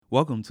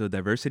Welcome to the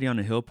Diversity on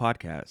the Hill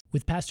podcast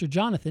with Pastor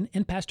Jonathan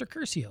and Pastor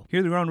Curcio. Here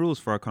are the ground rules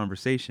for our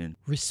conversation.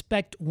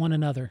 Respect one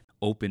another.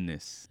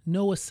 Openness.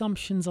 No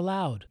assumptions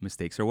allowed.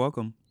 Mistakes are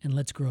welcome. And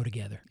let's grow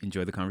together.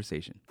 Enjoy the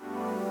conversation.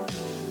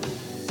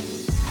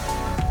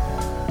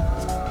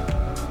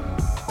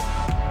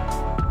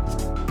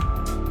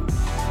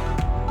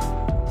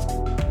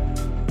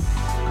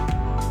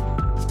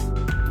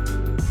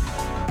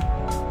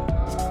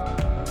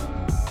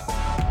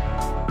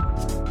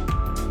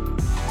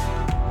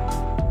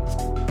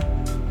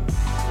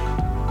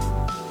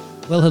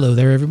 Well, hello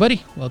there,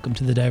 everybody. Welcome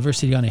to the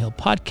Diversity on a Hill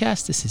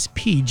podcast. This is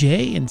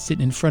PJ, and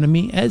sitting in front of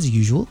me, as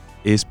usual,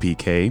 is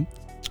PK,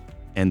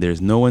 and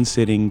there's no one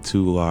sitting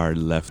to our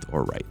left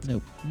or right.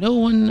 No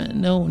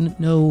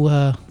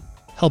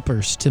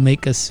helpers to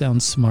make us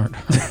sound smart.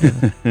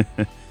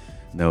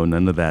 No,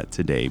 none of that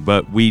today.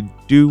 But we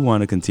do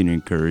want to continue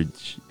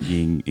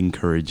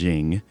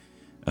encouraging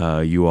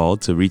you all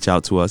to reach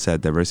out to us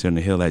at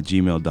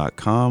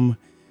diversityonthehill@gmail.com,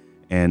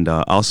 and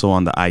also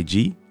on the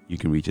IG. You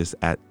can reach us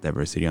at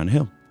Diversity on the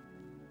Hill.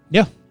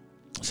 Yeah,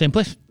 same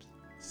place.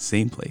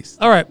 Same place.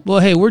 All right. Well,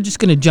 hey, we're just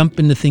going to jump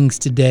into things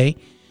today.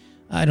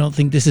 I don't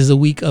think this is a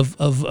week of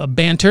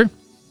banter.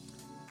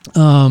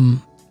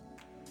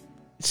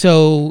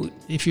 So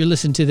if you're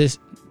listening to this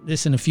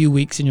in a few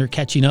weeks and you're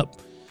catching up,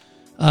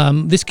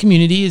 this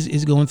community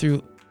is going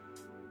through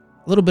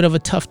a little bit of a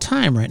tough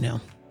time right now.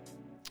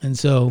 And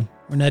so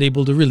we're not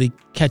able to really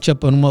catch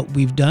up on what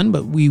we've done,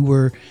 but we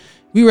were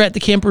at the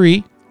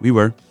Camporee. We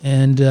were.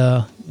 And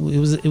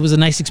it was a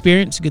nice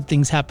experience. Good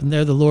things happened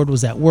there. The Lord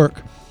was at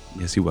work.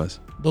 Yes, he was.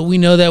 But we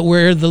know that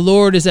where the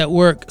Lord is at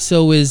work,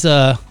 so is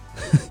the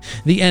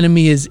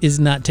enemy is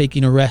not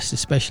taking a rest,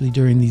 especially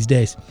during these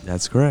days.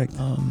 That's correct.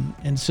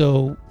 And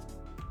so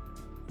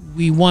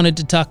we wanted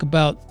to talk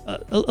about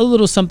a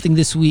little something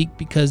this week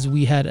because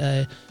we had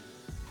an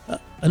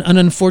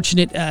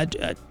unfortunate,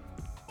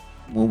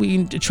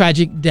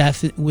 tragic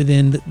death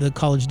within the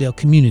Collegedale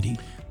community.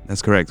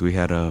 That's correct. We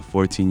had a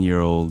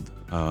 14-year-old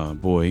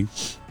boy,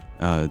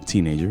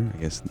 teenager, I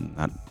guess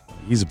not.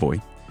 He's a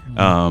boy.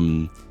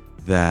 Mm-hmm.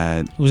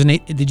 That was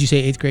did you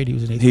say 8th grade? He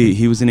was in 8th grade.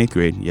 He was in 8th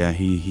grade. Yeah,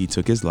 he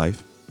took his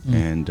life, Mm.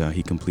 and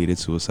he completed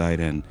suicide,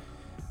 and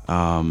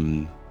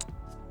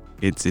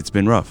it's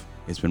been rough.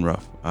 It's been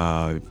rough.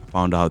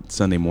 Found out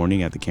Sunday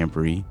morning at the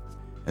Camporee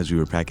as we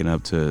were packing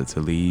up to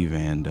leave,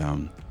 and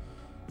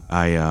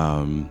I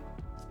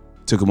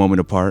took a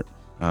moment apart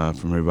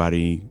from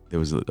everybody. There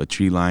was a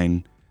tree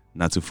line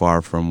not too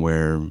far from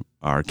where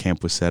our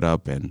camp was set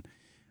up, and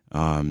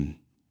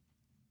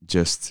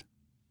just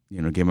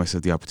gave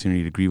myself the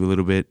opportunity to grieve a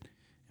little bit.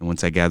 And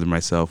once I gathered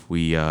myself,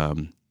 we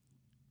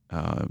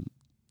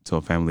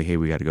told family, hey,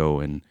 we got to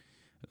go and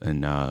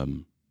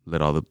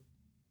let all the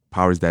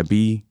powers that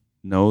be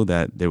know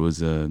that there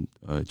was a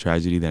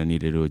tragedy that I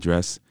needed to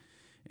address.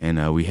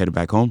 And we headed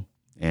back home.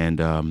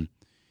 And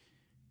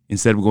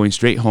instead of going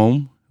straight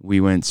home,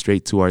 we went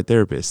straight to our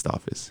therapist's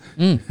office.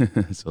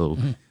 So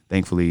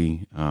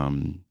thankfully,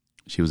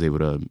 she was able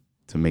to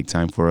make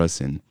time for us,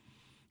 and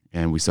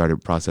we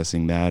started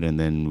processing that, and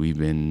then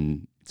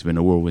it's been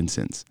a whirlwind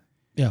since.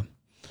 Yeah.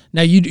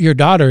 Now your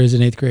daughter is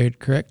in 8th grade,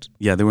 correct?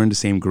 Yeah, they were in the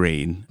same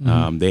grade.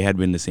 Mm-hmm. They had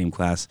been in the same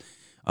class,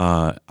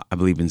 I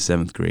believe in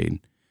 7th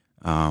grade,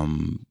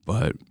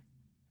 but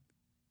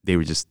they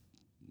were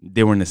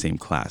in the same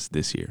class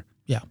this year.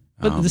 Yeah,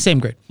 but the same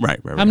grade. Right.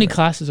 How many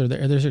classes are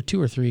there? There's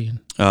 2 or 3.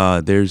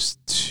 There's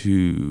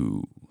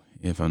 2,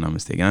 if I'm not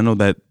mistaken. I know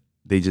that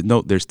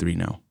there's 3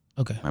 now.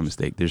 Okay. My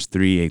mistake. There's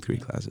 3 8th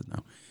grade classes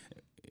now.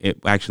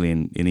 Actually,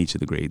 in each of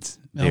the grades,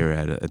 they're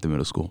at the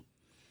middle school.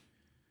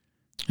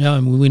 Yeah,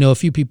 and we know a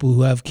few people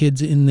who have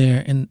kids in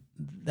there in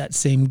that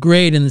same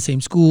grade, in the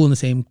same school, in the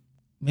same,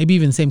 maybe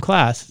even the same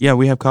class. Yeah,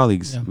 we have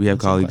colleagues. Yeah, we have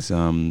colleagues that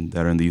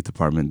are in the youth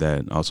department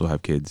that also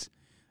have kids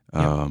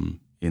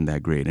in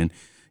that grade. And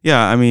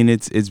yeah, I mean,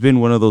 it's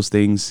been one of those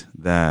things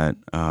that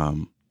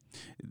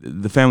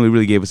the family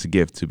really gave us a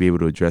gift to be able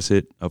to address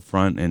it up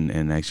front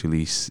and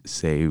actually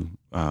say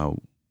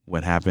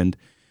what happened.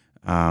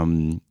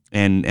 And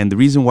the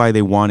reason why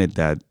they wanted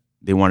that,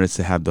 they wanted us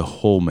to have the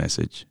whole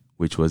message,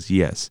 which was,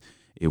 yes,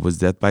 it was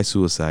death by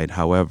suicide.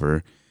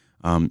 However,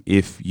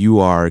 if you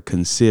are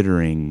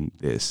considering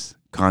this,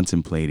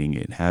 contemplating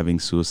it, having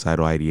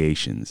suicidal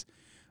ideations,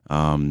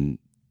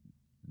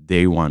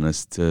 they want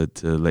us to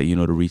let you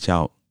know to reach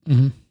out.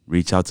 Mm-hmm.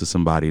 Reach out to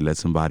somebody. Let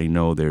somebody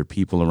know there are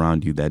people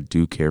around you that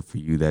do care for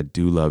you, that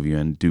do love you,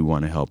 and do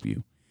want to help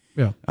you.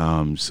 Yeah.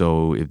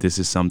 So if this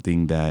is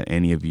something that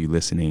any of you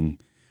listening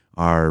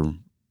are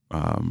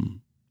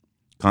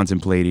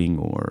contemplating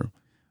or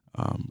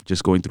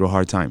just going through a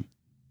hard time,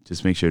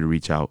 just make sure to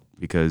reach out,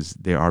 because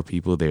there are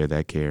people there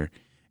that care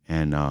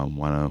and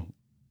want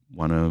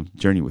to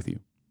journey with you.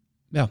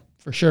 Yeah,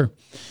 for sure.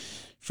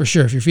 For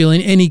sure. If you're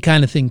feeling any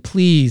kind of thing,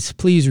 please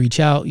reach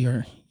out.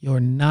 You're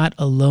not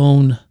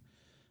alone.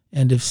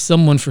 And if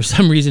someone for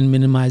some reason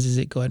minimizes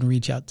it, go ahead and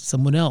reach out to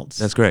someone else.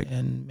 That's correct.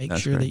 And make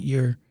That's sure correct. that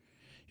you're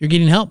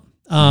getting help.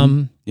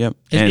 Yep.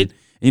 And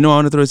I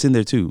want to throw this in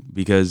there too,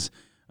 because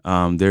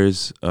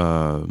there's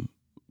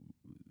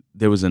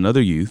there was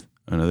another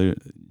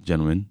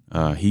gentleman.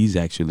 He's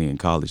actually in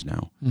college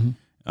now.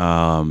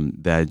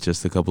 That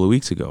just a couple of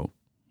weeks ago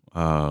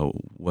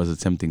was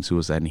attempting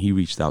suicide, and he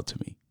reached out to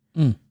me,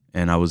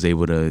 and I was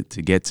able to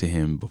get to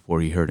him before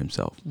he hurt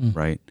himself,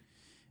 right?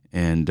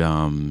 And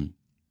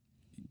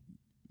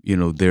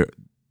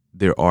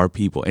there are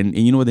people, and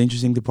you know what the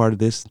interesting part of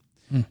this,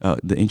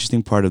 the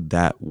interesting part of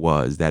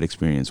that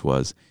experience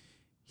was,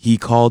 he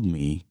called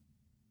me,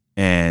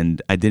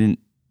 and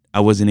I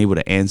wasn't able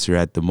to answer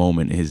at the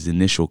moment his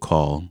initial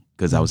call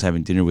because I was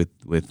having dinner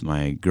with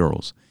my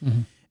girls.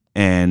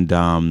 And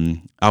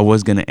I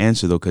was going to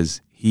answer, though,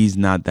 because he's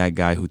not that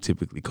guy who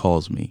typically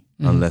calls me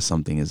unless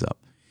something is up.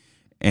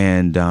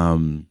 And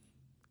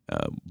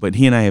but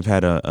he and I have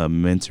had a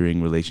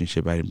mentoring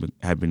relationship. I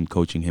had been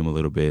coaching him a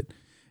little bit.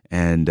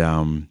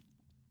 And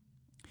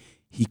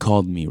he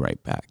called me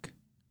right back.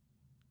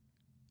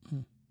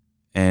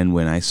 And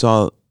when I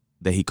saw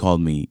that he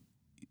called me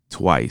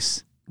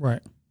twice,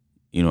 right,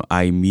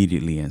 I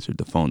immediately answered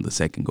the phone the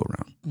second go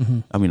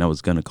round. I mean, I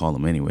was going to call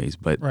him anyways,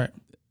 but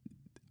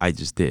I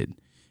just did.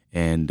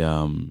 And,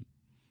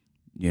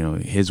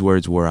 his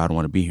words were, "I don't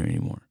want to be here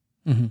anymore."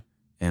 And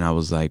I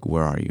was like,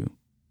 "Where are you?"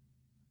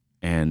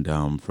 And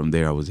from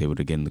there, I was able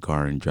to get in the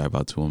car and drive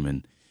out to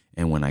him.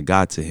 And when I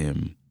got to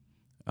him,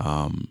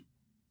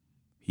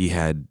 he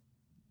had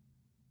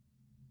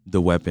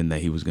the weapon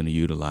that he was going to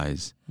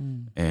utilize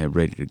and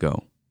ready to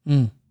go,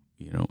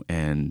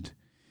 and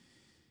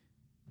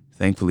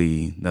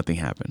thankfully nothing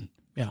happened.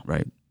 Yeah.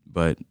 Right.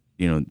 But,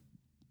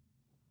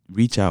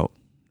 reach out.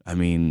 I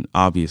mean,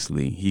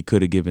 obviously he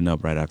could have given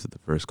up right after the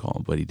first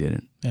call, but he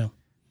didn't. Yeah.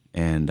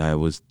 And I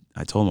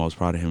told him I was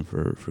proud of him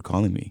for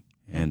calling me.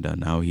 And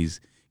now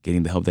he's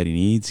getting the help that he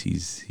needs.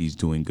 He's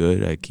doing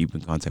good. I keep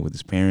in contact with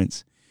his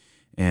parents.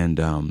 And,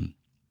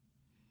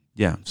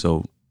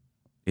 so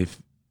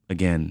if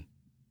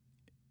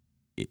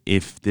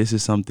this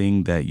is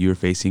something that you're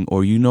facing,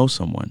 or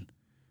someone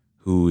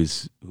who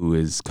is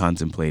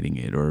contemplating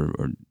it or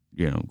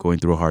going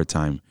through a hard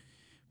time,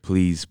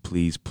 please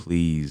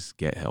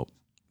get help.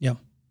 Yeah,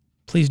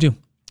 please do.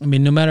 I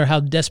mean, no matter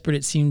how desperate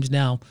it seems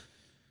now,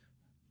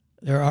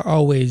 there are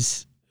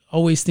always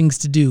things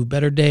to do,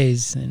 better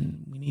days,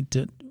 and we need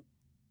to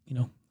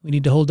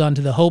hold on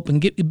to the hope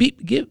and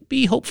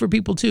be hope for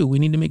people too. We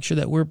need to make sure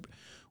that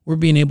we're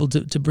being able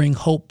to bring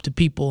hope to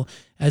people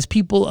as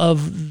people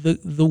of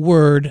the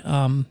word.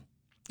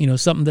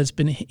 Something that's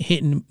been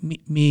hitting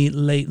me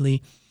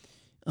lately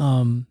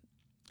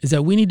is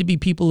that we need to be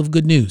people of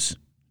good news,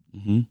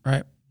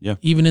 right? Yeah.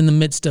 Even in the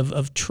midst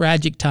of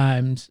tragic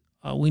times,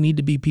 we need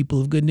to be people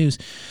of good news.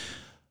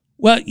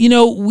 Well,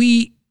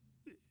 me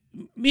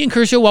and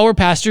Kershaw, while we're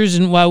pastors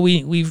and while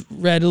we've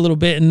read a little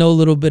bit and know a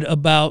little bit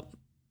about,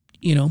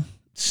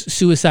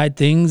 suicide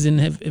things and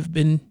have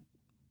been,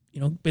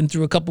 been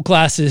through a couple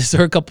classes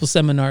or a couple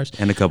seminars.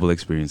 And a couple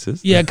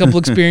experiences. Yeah, a couple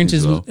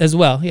experiences as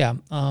well. Yeah.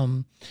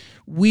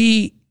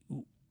 We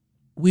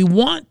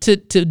want to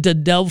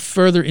delve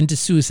further into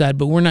suicide,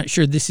 but we're not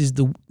sure this is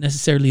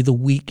necessarily the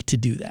week to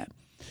do that.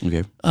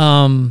 Okay.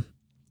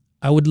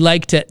 I would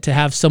like to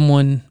have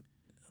someone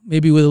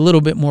maybe with a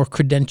little bit more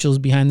credentials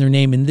behind their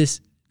name in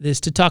this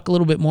to talk a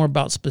little bit more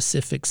about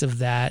specifics of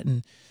that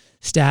and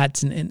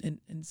stats and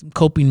some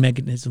coping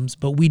mechanisms.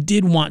 But we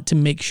did want to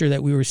make sure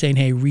that we were saying,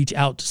 hey, reach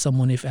out to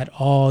someone if at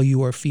all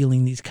you are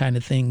feeling these kind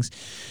of things.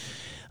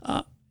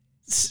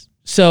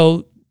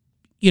 So,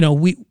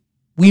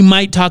 we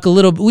might touch a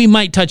little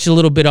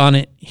bit on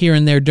it here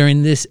and there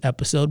during this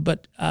episode,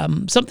 but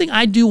something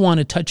I do want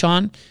to touch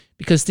on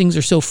because things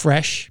are so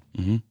fresh.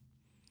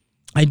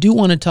 I do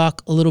want to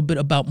talk a little bit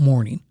about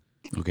mourning.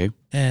 Okay.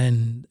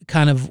 And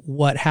kind of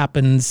what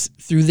happens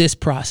through this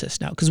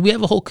process now, because we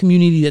have a whole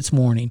community that's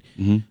mourning.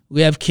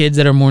 We have kids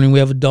that are mourning. We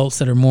have adults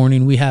that are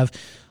mourning. We have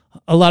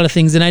a lot of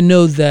things. And I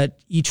know that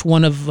each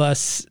one of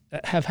us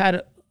have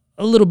had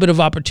a little bit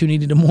of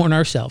opportunity to mourn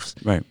ourselves.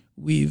 Right.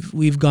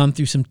 We've gone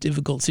through some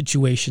difficult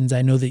situations.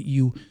 I know that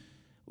you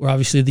were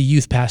obviously the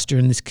youth pastor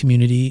in this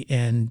community,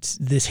 and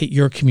this hit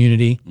your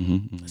community.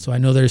 So I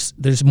know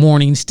there's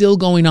mourning still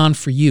going on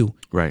for you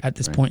at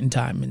this point in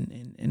time,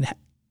 and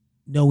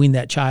knowing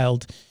that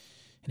child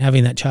and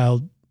having that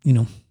child,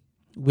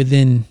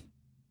 within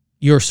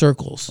your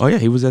circles. Oh yeah,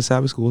 he was at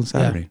Sabbath school on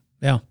Saturday.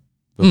 Yeah.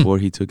 Before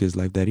he took his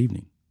life that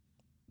evening.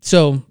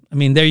 So, I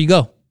mean, there you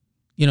go.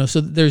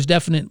 So there's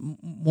definite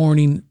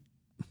mourning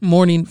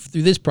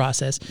through this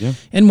process,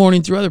 and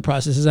mourning through other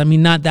processes. I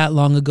mean, not that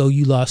long ago,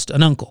 you lost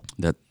an uncle.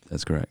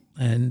 That's correct.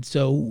 And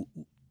so,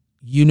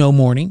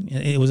 mourning.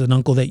 It was an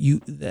uncle that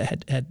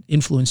had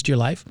influenced your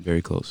life.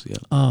 Very close, yeah.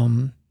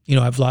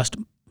 I've lost a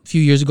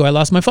few years ago. I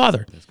lost my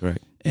father. That's correct.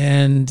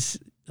 And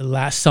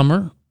last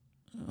summer,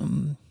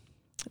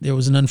 there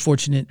was an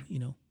unfortunate,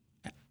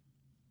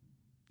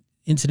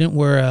 incident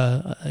where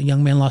a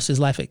young man lost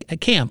his life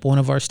at camp. One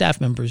of our staff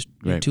members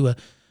due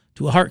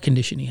to a heart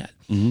condition he had.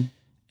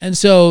 And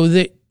so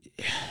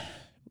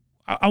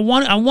I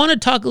want to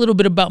talk a little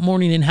bit about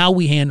mourning and how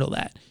we handle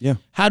that. Yeah.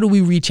 How do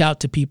we reach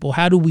out to people?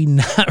 How do we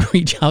not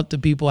reach out to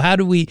people? How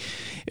do we,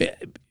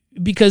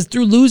 because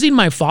through losing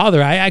my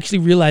father, I actually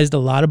realized a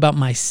lot about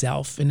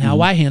myself and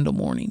how I handle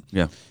mourning.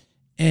 Yeah.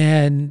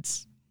 And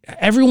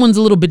everyone's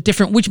a little bit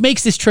different, which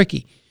makes this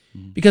tricky.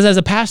 Because as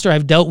a pastor,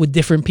 I've dealt with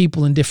different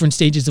people in different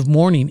stages of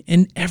mourning,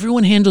 and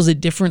everyone handles it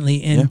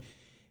differently. And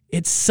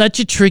it's such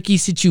a tricky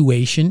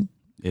situation.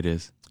 It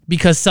is.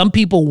 Because some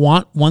people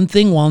want one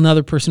thing while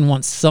another person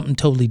wants something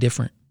totally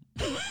different.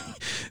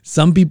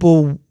 Some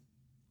people,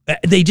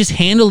 they just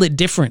handle it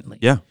differently.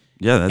 Yeah.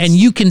 Yeah. And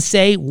you can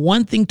say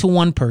one thing to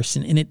one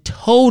person and it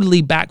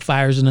totally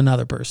backfires on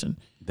another person.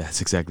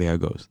 That's exactly how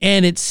it goes.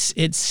 And it's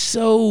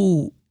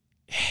so,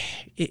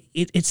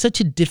 it's such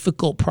a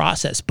difficult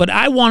process. But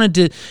I wanted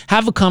to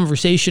have a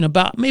conversation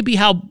about maybe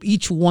how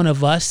each one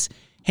of us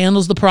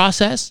handles the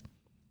process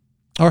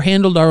or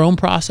handled our own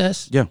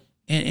process. Yeah.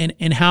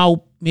 And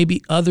how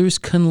maybe others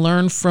can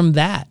learn from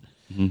that.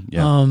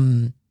 Yeah.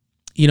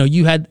 You know,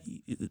 you had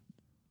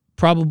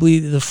probably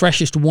the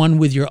freshest one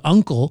with your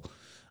uncle.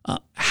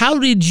 How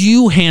did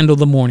you handle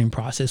the mourning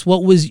process?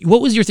 What was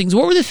your things?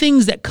 What were the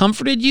things that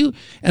comforted you,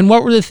 and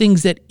what were the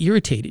things that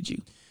irritated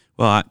you?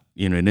 Well,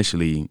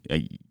 initially,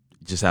 I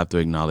just have to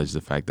acknowledge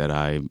the fact that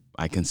I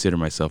consider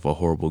myself a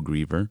horrible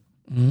griever.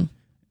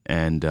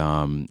 And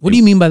what do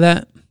you mean by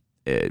that?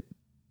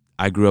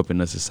 I grew up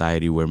in a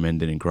society where men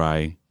didn't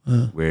cry,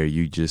 where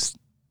you just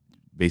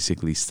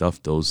basically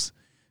stuffed those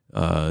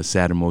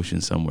sad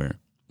emotions somewhere.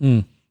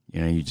 You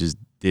know, you just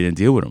didn't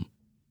deal with them,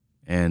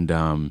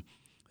 and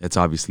that's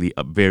obviously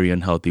a very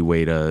unhealthy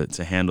way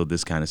to handle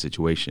this kind of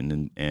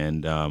situation.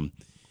 And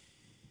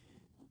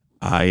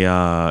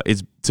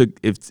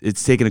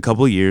it's taken a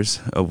couple of years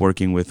of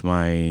working with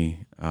my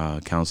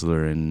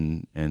counselor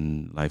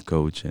and life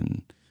coach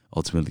and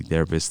ultimately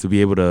therapist to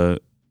be able to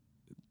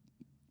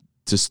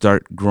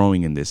start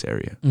growing in this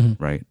area,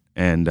 right?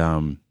 And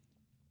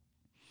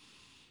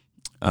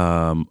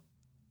I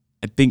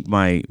think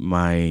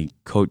my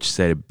coach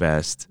said it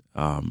best.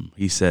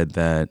 He said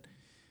that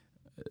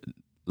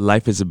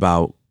life is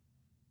about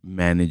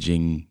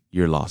managing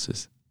your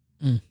losses.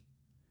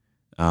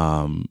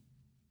 In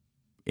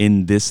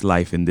this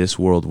life, in this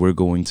world, we're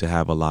going to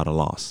have a lot of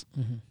loss.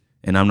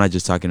 And I'm not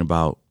just talking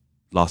about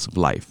loss of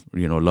life,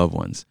 loved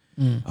ones.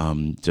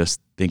 Just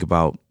think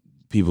about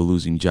people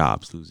losing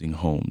jobs, losing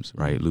homes,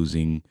 right?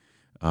 Losing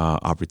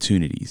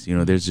opportunities.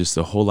 There's just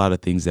a whole lot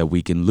of things that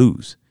we can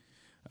lose.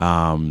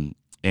 And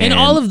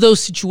all of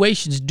those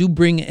situations do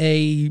bring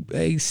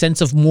a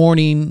sense of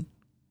mourning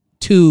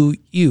to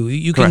you.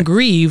 You can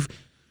grieve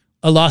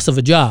a loss of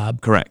a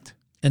job. Correct.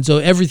 And so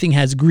everything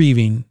has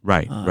grieving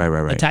right.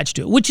 attached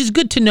to it, which is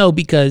good to know,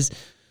 because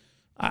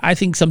I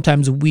think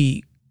sometimes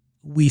we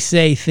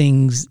say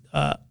things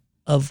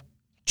of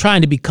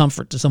trying to be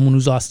comfort to someone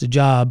who's lost a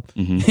job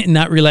and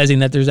not realizing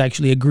that there's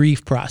actually a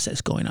grief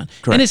process going on.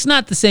 Correct. And it's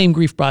not the same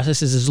grief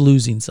process as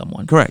losing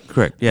someone. Correct.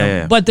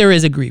 Yeah. But there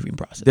is a grieving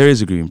process. There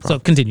is a grieving process. So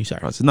continue,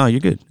 sorry. No, you're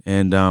good.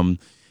 And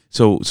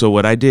so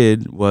what I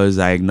did was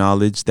I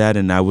acknowledged that,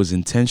 and I was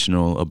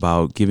intentional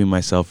about giving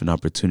myself an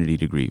opportunity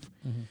to grieve.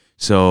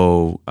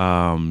 So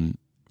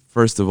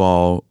first of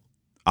all,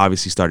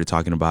 obviously started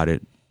talking about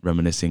it,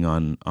 reminiscing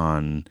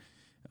on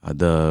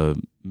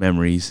the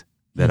memories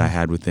that I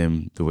had with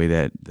him, the way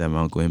that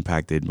my uncle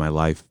impacted my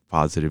life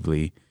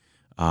positively,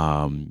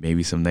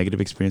 maybe some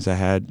negative experience I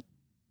had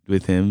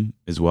with him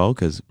as well,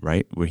 because,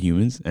 right, we're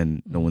humans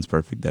and no one's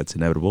perfect. That's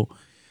inevitable.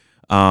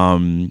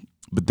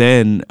 But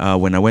then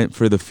when I went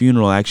for the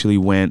funeral, I actually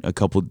went a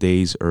couple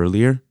days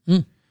earlier.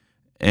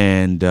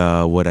 And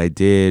what I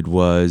did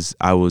was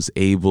I was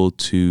able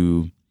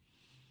to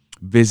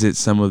visit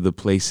some of the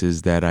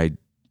places that I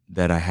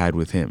had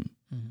with him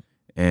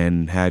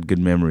and had good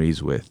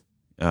memories with.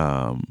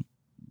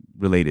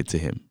 Related to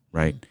him,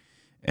 right?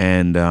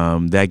 And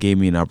that gave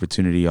me an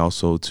opportunity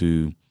also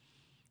to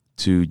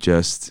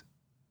just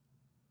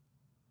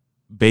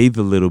bathe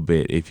a little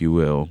bit, if you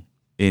will,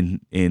 in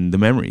the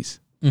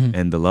memories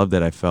and the love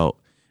that I felt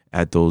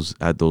at those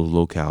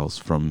locales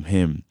from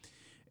him.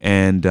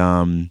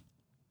 And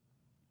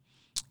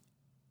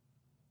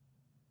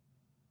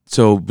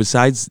so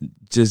besides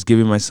just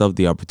giving myself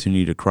the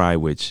opportunity to cry,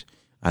 which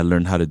I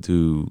learned how to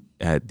do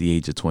at the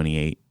age of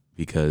 28,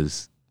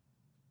 because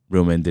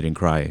real men didn't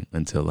cry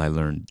until I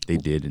learned they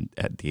did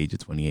at the age of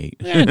 28.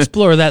 We'll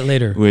explore that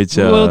later. We'll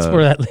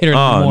explore that later.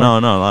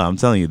 No. I'm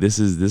telling you, this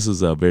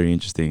was a very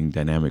interesting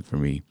dynamic for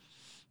me.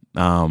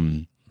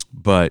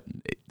 But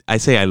I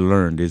say I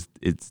learned.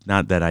 It's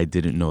not that I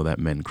didn't know that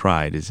men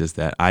cried. It's just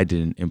that I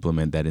didn't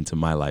implement that into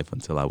my life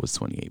until I was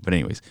 28. But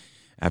anyways,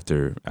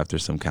 after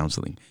some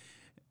counseling.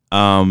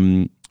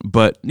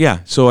 But yeah,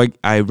 so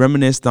I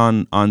reminisced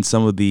on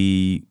some of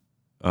the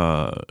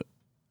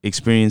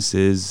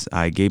experiences.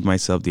 I gave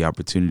myself the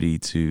opportunity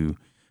to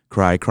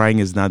cry. Crying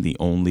is not the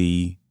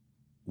only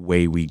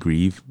way we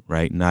grieve,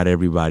 right? Not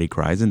everybody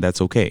cries, and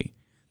that's okay.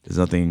 There's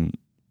nothing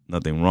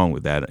wrong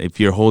with that. If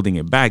you're holding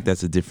it back,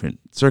 that's a different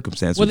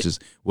circumstance, which is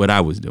what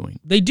I was doing.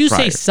 They do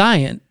say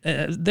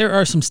there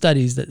are some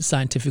studies that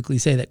scientifically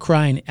say that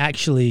crying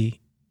actually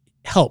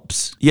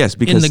helps. Yes,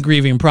 because in the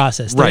grieving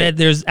process, right.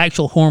 There's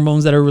actual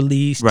hormones that are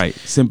released. Right,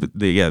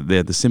 sympathy. Yeah,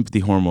 the sympathy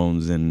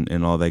hormones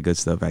and all that good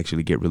stuff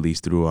actually get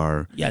released through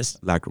our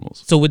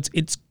lacrimals. So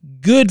it's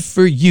good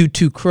for you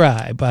to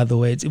cry. By the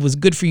way, it was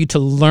good for you to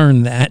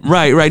learn that.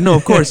 Right. No,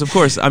 of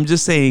course. I'm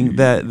just saying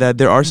that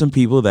there are some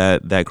people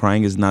that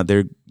crying is not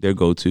their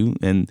go-to,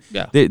 and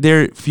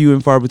they're few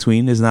and far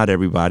between. It's not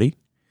everybody.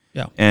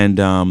 Yeah. And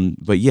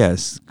but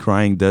yes,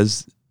 crying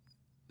does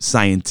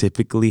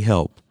scientifically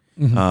help.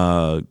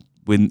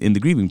 When in the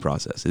grieving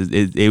process,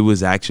 it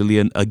was actually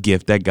a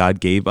gift that God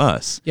gave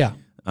us. Yeah.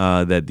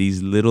 That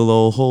these little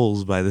old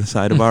holes by the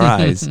side of our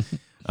eyes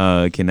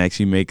can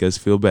actually make us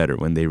feel better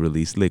when they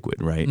release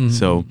liquid, right?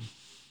 So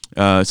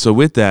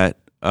with that,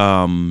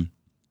 I've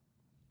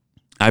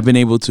been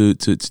able to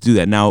do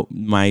that. Now,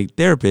 my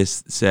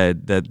therapist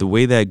said that the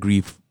way that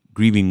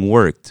grieving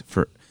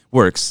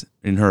works,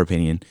 in her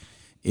opinion,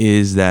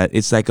 is that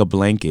it's like a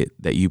blanket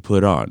that you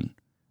put on,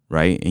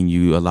 right? And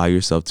you allow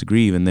yourself to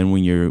grieve. And then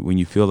when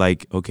you feel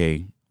like,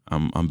 okay,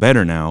 I'm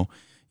better now,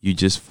 you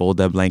just fold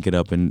that blanket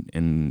up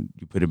and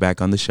you put it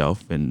back on the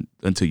shelf and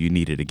until you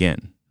need it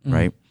again,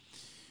 right?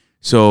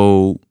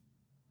 So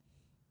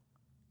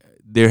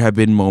there have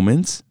been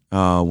moments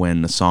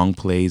when a song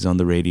plays on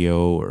the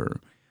radio or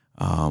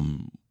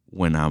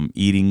when I'm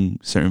eating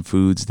certain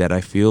foods that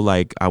I feel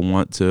like I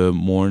want to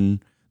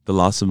mourn the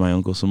loss of my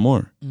uncle some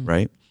more,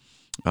 right?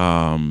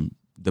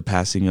 The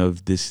passing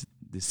of this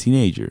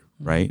teenager,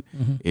 right?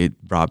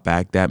 It brought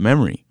back that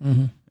memory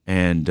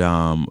and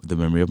the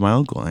memory of my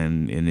uncle.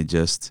 And it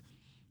just,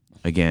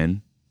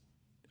 again,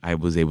 I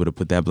was able to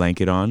put that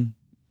blanket on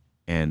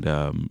and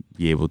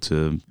be able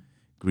to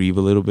grieve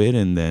a little bit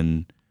and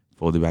then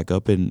fold it back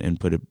up and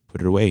put it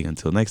away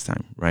until next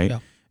time, right? Yeah.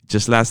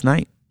 Just last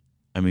night,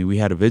 I mean, we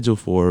had a vigil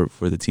for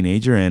the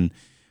teenager, and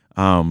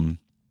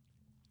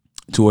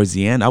towards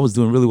the end, I was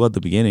doing really well at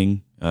the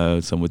beginning,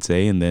 some would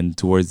say, and then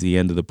towards the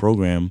end of the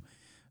program,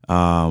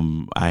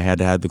 I had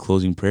to have the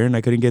closing prayer, and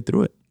I couldn't get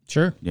through it.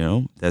 Sure,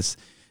 it's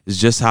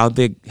just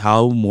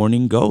how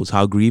mourning goes,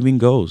 how grieving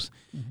goes,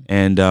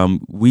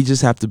 and we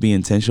just have to be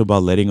intentional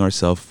about letting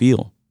ourselves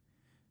feel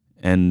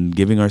and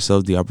giving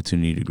ourselves the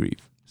opportunity to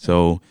grieve.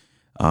 So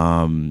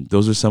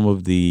those are some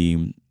of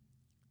the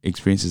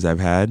experiences I've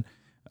had.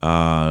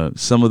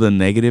 Some of the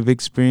negative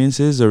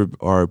experiences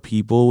are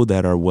people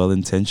that are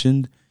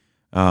well-intentioned,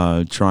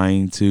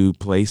 trying to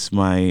place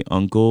my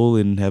uncle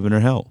in heaven or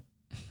hell.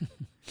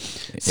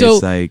 So,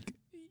 it's like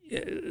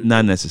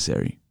not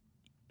necessary.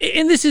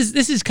 And this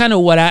is kind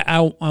of what I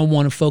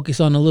want to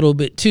focus on a little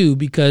bit too,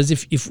 because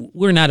if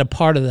we're not a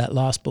part of that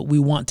loss, but we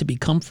want to be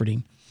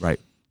comforting, right?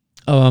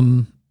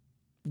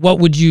 What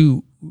would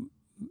you?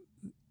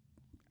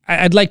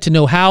 I'd like to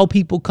know how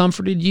people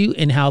comforted you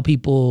and how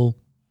people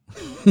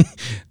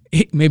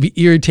maybe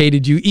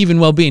irritated you, even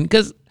well-being,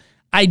 because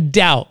I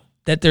doubt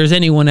that there's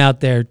anyone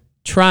out there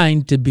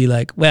trying to be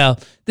like, well,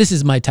 this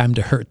is my time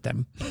to hurt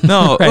them.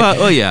 No, right?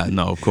 well, yeah,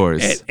 no, of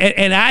course.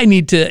 And I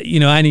need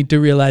to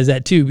realize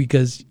that too,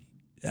 because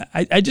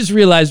I just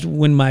realized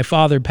when my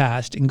father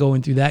passed and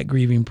going through that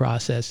grieving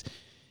process,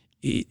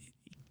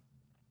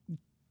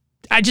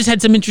 I just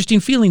had some interesting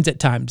feelings at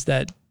times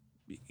that,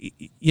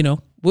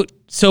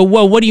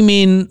 what do you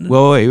mean?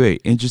 Well,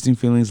 wait. Interesting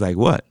feelings like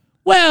what?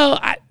 Well,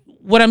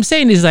 what I'm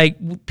saying is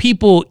like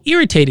people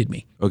irritated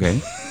me. Okay.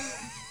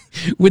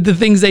 With the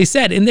things they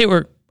said, and they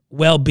were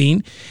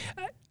well-being.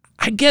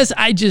 I guess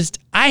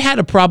I had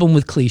a problem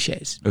with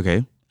cliches.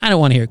 Okay. I don't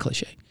want to hear a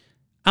cliche.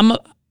 I'm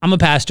a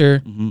pastor.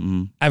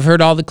 Mm-hmm. I've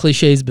heard all the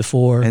cliches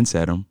before. And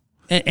said them.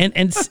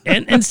 And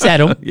said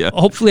them. Yeah.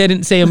 Hopefully I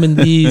didn't say them in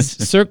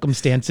these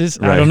circumstances.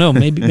 Right. I don't know.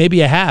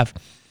 Maybe I have.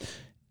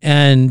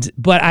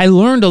 But I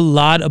learned a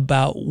lot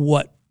about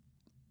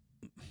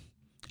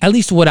at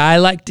least what I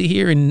like to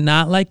hear and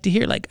not like to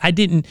hear. Like I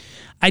didn't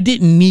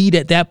need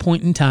at that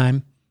point in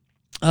time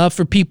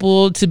for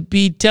people to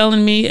be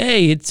telling me,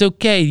 "Hey, it's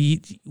okay.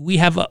 We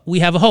have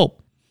a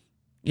hope."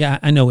 Yeah,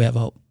 I know we have a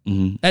hope.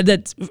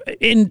 Mm-hmm.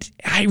 And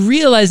I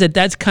realize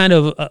that's kind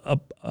of a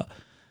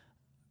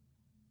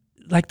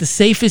like the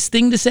safest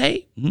thing to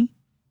say. Mm-hmm.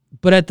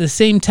 But at the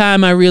same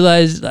time, I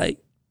realized, like,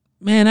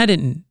 man, I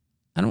don't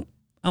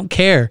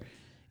care.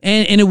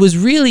 And it was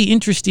really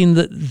interesting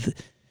the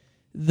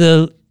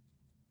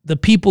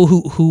people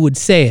who would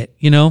say it,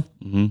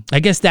 Mm-hmm. I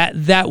guess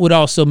that would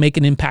also make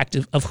an impact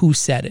of who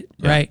said it,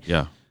 right?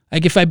 Yeah.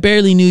 Like if I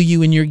barely knew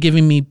you and you're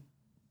giving me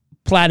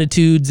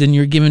platitudes and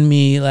you're giving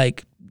me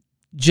like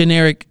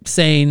generic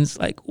sayings,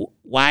 like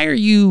why are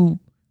you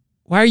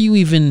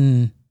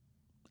even?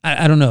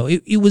 I don't know.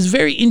 It was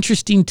very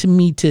interesting to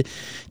me to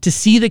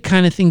see the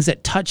kind of things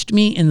that touched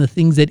me and the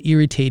things that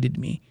irritated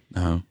me.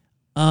 Uh-huh.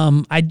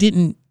 I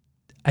didn't.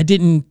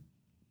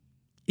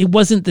 It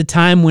wasn't the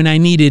time when I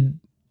needed,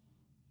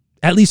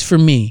 at least for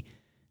me,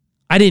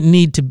 I didn't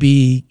need to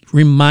be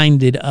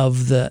reminded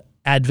of the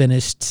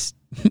Adventist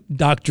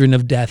doctrine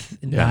of death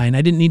and dying.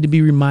 I didn't need to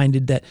be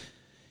reminded that,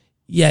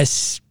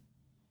 yes,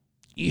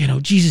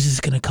 Jesus is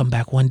going to come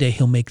back one day.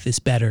 He'll make this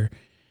better.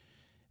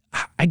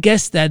 I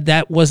guess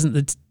that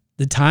wasn't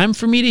the time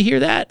for me to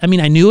hear that. I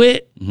mean, I knew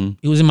it. Mm-hmm.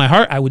 It was in my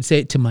heart. I would say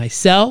it to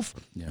myself.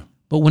 Yeah.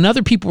 But when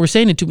other people were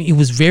saying it to me,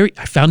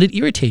 I found it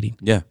irritating.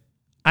 Yeah.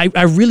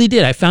 I really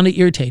did. I found it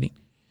irritating.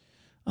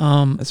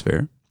 That's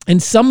fair.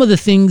 And some of the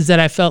things that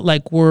I felt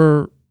like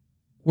were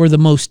the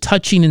most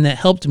touching and that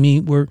helped me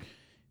were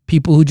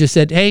people who just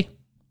said, hey,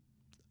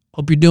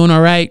 hope you're doing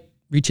all right,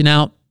 reaching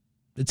out.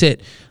 That's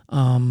it.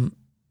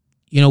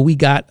 We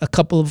got a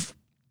couple of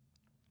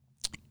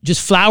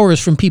just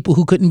flowers from people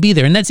who couldn't be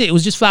there. And that's it. It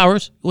was just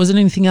flowers. It wasn't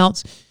anything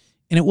else.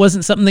 And it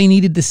wasn't something they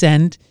needed to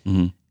send.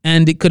 Mm-hmm.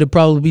 And it could have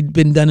probably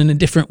been done in a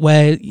different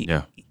way.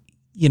 Yeah.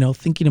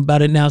 Thinking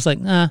about it now, it's like,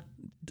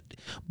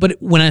 But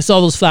when I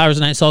saw those flowers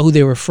and I saw who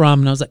they were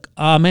from, and I was like,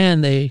 oh man,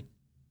 they're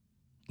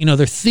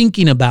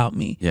thinking about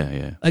me. Yeah,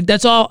 yeah. Like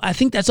I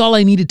think that's all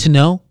I needed to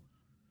know.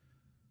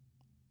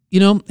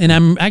 And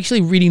I'm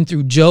actually reading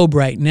through Job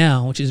right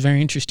now, which is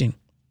very interesting.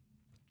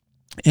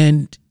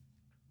 And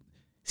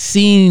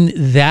seeing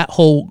that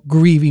whole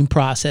grieving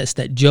process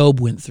that Job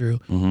went through,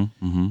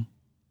 Mm-hmm. Mm-hmm.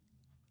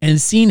 and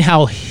seeing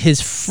how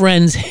his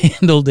friends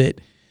handled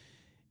it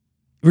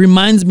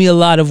reminds me a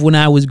lot of when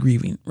I was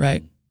grieving,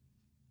 right?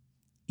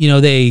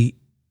 And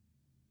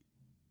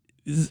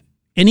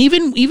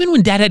even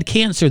when Dad had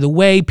cancer, the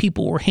way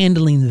people were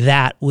handling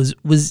that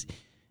was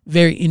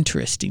very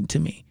interesting to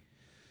me.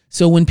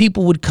 So when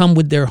people would come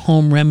with their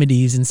home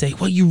remedies and say,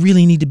 well, you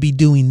really need to be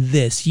doing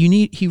this.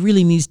 He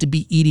really needs to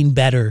be eating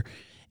better.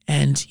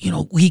 And,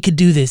 he could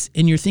do this.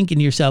 And you're thinking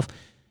to yourself,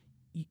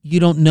 you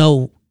don't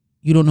know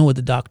what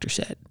the doctor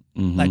said.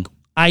 Mm-hmm. Like,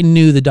 I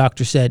knew the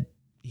doctor said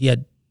he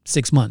had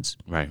 6 months.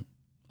 Right.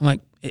 I'm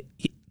like,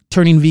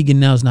 turning vegan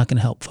now is not going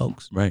to help,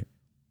 folks. Right.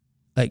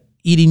 Like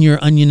eating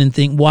your onion and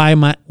think, why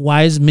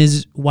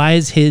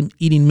is him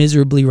eating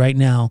miserably right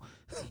now?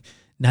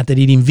 Not that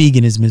eating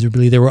vegan is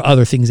miserably. There were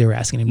other things they were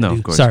asking him to do.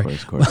 Of course, Sorry.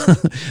 Of course.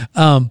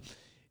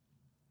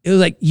 It was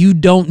like, you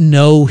don't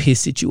know his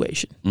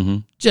situation. Mm-hmm.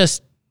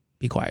 Just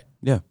be quiet.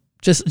 Yeah.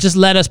 Just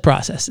let us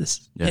process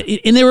this. Yeah.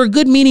 And they were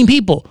good meaning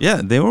people. Yeah,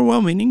 they were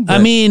well-meaning. I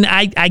mean,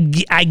 I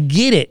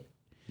get it.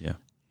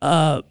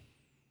 Yeah.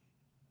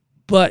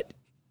 But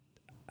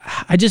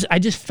I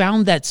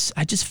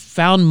just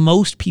found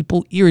most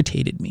people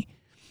irritated me.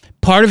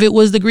 Part of it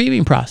was the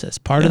grieving process.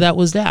 Part of that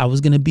was that I was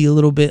going to be a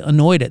little bit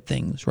annoyed at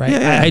things, right?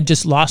 Yeah. I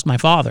just lost my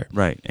father.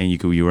 Right. And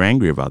you were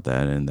angry about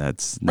that, and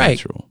that's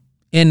natural.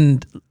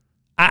 And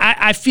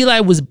I feel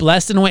I was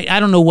blessed in a way. I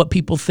don't know what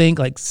people think.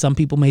 Like, some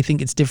people may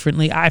think it's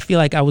differently. I feel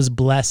like I was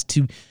blessed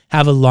to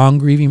have a long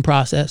grieving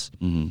process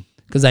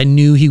because I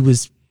knew he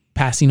was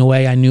passing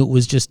away. I knew it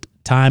was just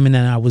time, and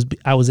then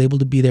I was able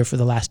to be there for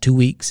the last 2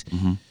 weeks.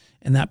 Mm-hmm.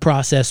 And that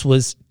process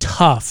was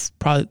tough,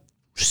 probably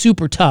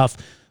super tough,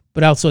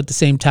 but also at the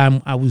same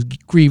time, I was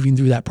grieving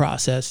through that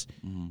process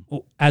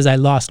as I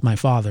lost my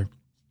father.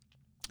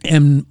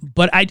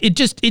 But it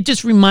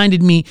just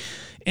reminded me,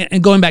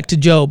 and going back to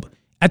Job,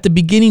 at the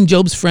beginning,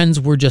 Job's friends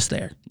were just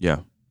there. Yeah.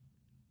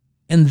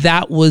 And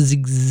that was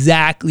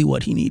exactly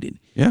what he needed.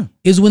 Yeah.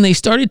 Is when they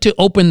started to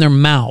open their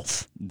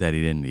mouth. That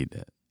he didn't need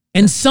that.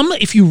 And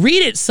if you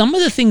read it, some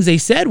of the things they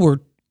said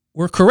were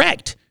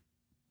correct.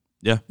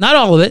 Yeah. Not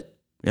all of it.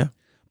 Yeah.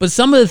 But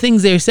some of the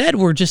things they said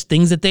were just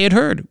things that they had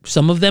heard.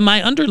 Some of them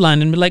I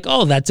underlined and be like,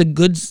 oh, that's a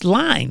good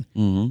line.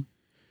 Mm-hmm.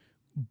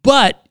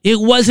 But it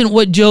wasn't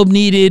what Job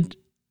needed,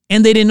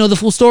 and they didn't know the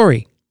full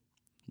story.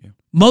 Yeah.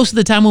 Most of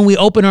the time when we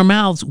open our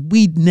mouths,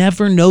 we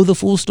never know the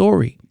full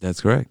story.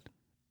 That's correct.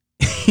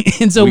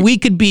 And so we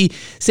could be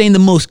saying the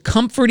most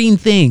comforting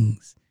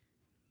things,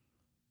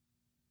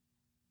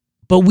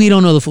 but we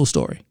don't know the full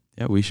story.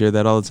 Yeah, we share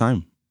that all the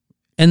time.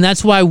 And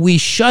that's why we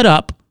shut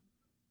up,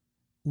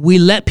 we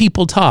let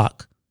people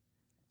talk,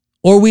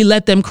 or we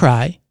let them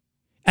cry.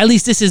 At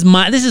least this is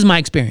my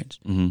experience.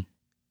 Mm-hmm.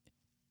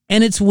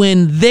 And it's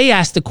when they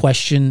ask the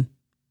question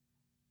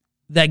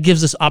that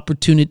gives us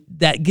opportunity,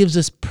 that gives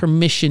us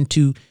permission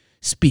to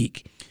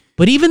speak.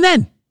 But even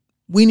then,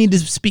 we need to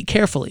speak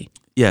carefully.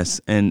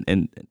 Yes, and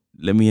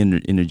let me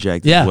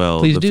interject as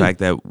well. The fact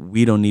that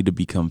we don't need to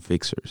become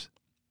fixers.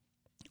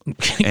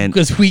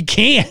 Because we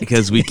can't.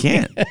 Because we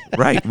can't.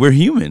 Right. We're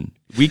human.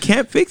 We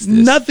can't fix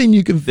this. Nothing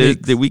you can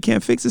fix. We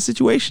can't fix the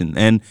situation.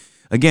 And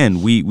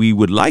again, we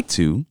would like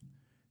to.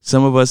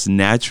 Some of us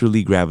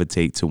naturally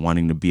gravitate to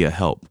wanting to be a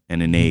help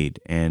and an aid,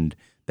 and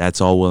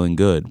that's all well and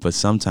good. But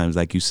sometimes,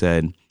 like you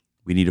said,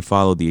 we need to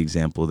follow the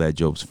example that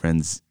Job's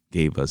friends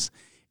gave us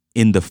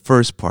in the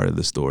first part of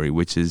the story,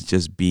 which is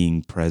just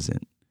being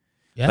present.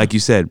 Yeah. Like you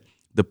said,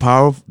 the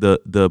power of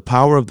the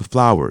power of the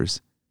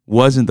flowers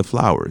wasn't the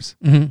flowers.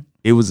 Mm-hmm.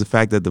 It was the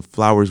fact that the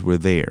flowers were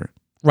there.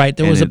 Right.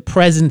 There was a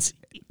presence.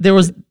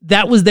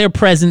 That was their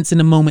presence in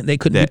a moment they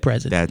couldn't be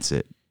present. That's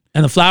it.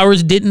 And the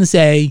flowers didn't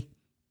say,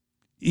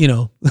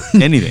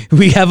 anything.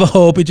 We have a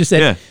hope. It just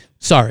said,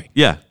 sorry.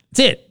 Yeah.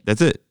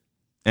 That's it.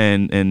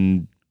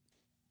 And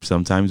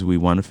sometimes we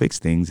want to fix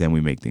things and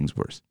we make things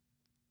worse.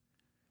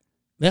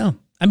 Yeah.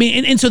 I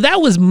mean, and so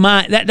that was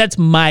that's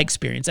my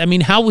experience. I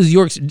mean, how was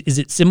yours? Is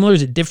it similar?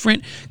 Is it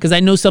different? Because I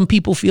know some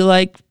people feel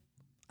like,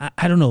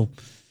 I don't know.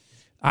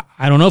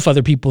 I don't know if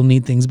other people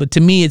need things, but to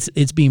me,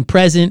 it's being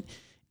present.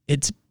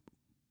 It's,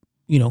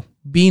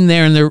 being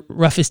there in their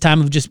roughest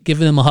time of just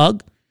giving them a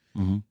hug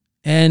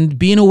and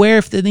being aware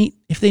if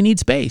they need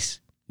space.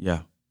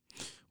 Yeah.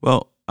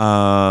 Well,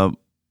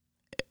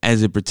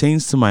 as it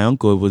pertains to my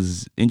uncle, it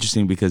was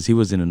interesting because he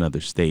was in another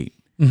state.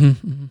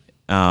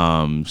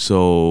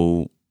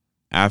 So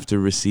after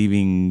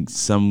receiving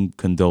some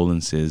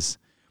condolences,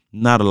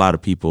 not a lot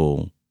of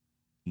people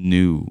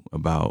knew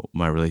about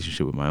my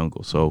relationship with my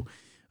uncle. So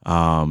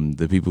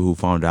the people who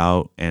found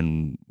out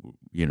and,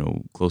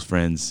 close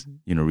friends,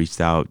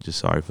 reached out, just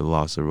sorry for the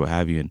loss or what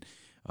have you, and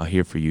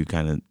here for you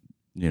kind of,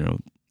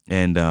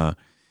 and that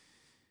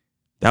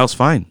was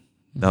fine.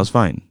 That was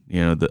fine.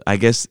 I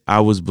guess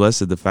I was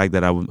blessed at the fact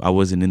that I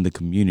wasn't in the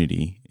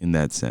community in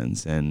that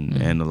sense.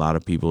 And a lot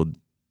of people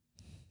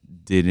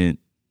I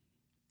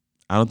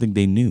don't think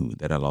they knew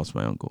that I lost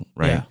my uncle.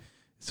 Right. Yeah.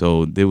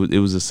 So it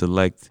was a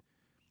select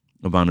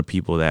amount of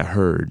people that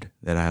heard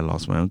that I had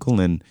lost my uncle,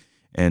 and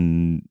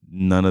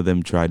none of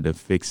them tried to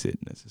fix it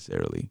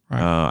necessarily.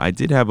 Right. I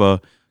did have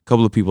a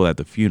couple of people at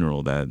the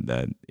funeral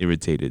that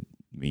irritated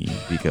me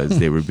because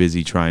they were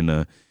busy trying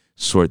to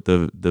sort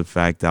the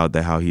fact out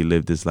that how he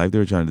lived his life. They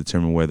were trying to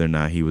determine whether or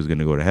not he was going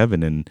to go to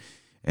heaven,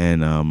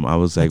 and I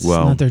was like,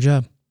 well, it's not their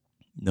job.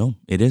 No,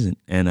 it isn't.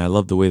 And I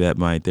love the way that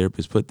my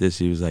therapist put this.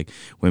 He was like,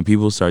 when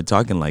people start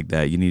talking like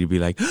that, you need to be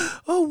like,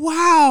 oh,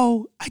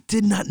 wow, I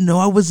did not know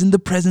I was in the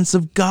presence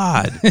of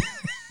God.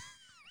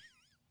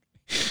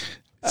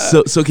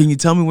 So can you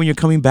tell me when you're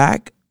coming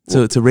back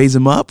to raise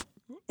him up?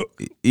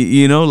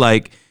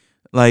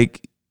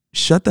 Like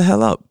shut the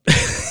hell up.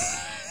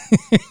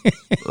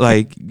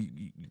 Like,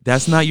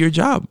 that's not your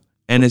job.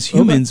 And as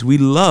humans, we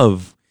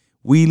love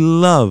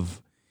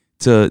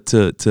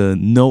to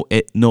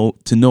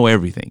know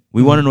everything.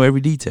 We want to know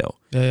every detail.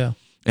 Yeah.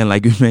 And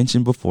like you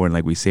mentioned before, and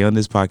like we say on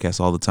this podcast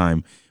all the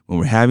time, when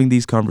we're having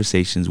these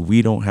conversations,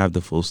 we don't have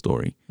the full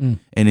story. And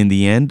in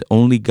the end,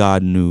 only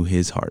God knew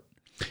his heart.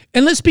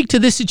 And let's speak to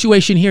this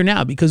situation here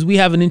now, because we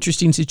have an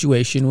interesting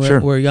situation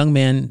where a young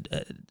man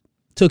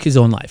took his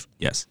own life.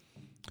 Yes.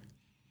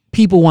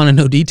 People want to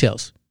know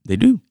details. They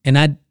do.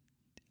 And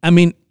I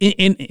mean,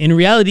 in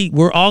reality,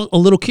 we're all a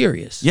little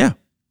curious. Yeah.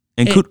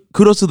 And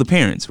kudos to the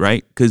parents,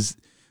 right? Because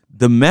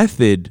the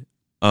method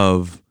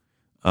of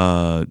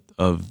the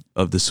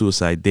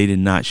suicide, they did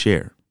not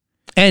share.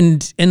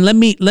 And let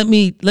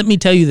me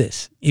tell you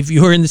this: if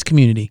you're in this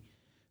community,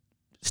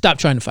 stop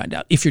trying to find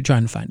out. If you're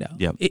trying to find out,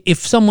 yeah. If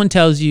someone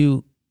tells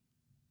you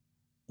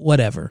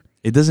whatever,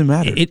 it doesn't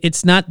matter.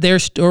 It's not their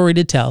story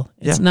to tell.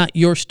 It's not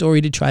your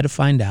story to try to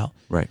find out.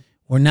 Right.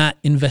 We're not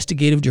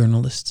investigative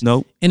journalists.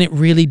 Nope. And it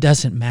really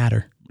doesn't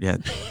matter. Yeah.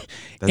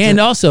 And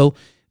also,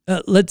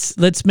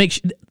 let's make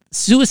sure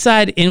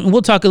suicide, and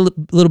we'll talk a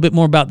little bit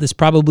more about this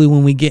probably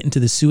when we get into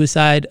the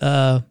suicide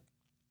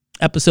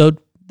episode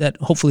that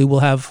hopefully we'll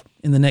have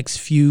in the next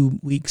few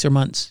weeks or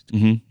months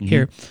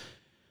here.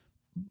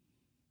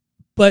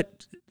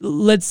 But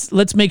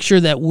let's make sure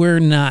that we're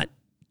not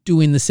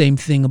doing the same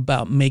thing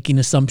about making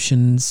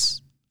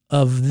assumptions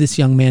of this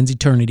young man's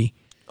eternity.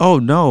 Oh,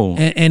 no.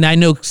 And I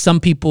know some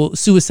people,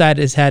 suicide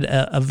has had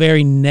a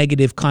very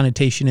negative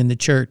connotation in the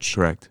church.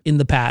 Correct. In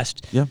the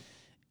past. Yeah.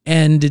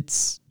 And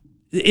it's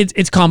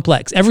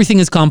complex. Everything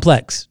is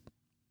complex.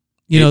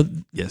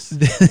 Yes.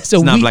 So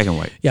it's not black and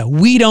white. Yeah,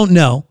 we don't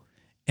know,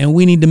 and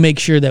we need to make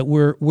sure that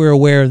we're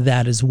aware of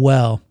that as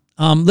well.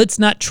 Let's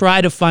not try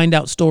to find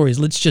out stories.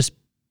 Let's just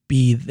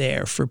be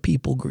there for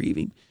people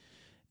grieving.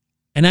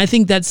 And I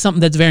think that's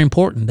something that's very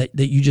important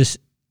that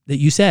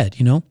you said,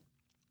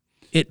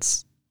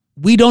 It's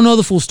we don't know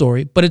the full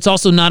story, but it's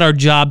also not our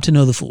job to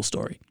know the full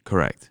story.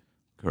 Correct.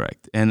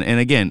 And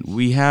again,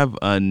 we have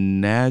a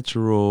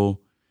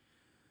natural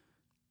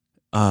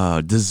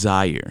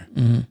desire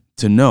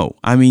to know.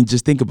 I mean,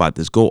 just think about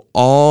this. Go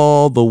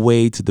all the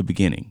way to the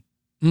beginning,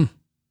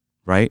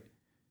 right?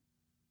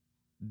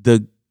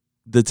 The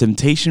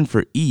temptation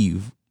for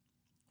Eve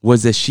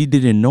was that she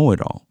didn't know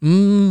it all.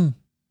 And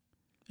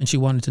she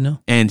wanted to know.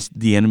 And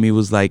the enemy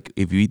was like,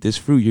 if you eat this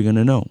fruit, you're going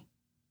to know.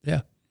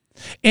 Yeah.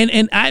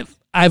 And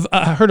I've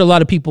heard a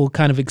lot of people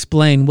kind of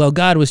explain, well,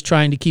 God was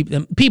trying to keep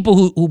them, people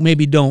who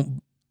maybe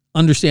don't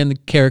understand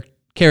the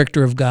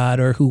character of God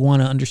or who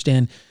want to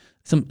understand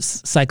some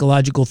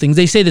psychological things.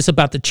 They say this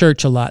about the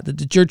church a lot, that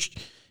the church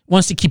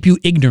wants to keep you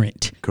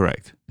ignorant.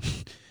 Correct.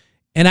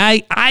 And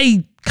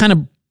I kind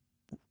of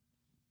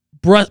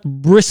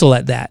bristle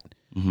at that,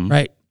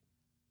 right?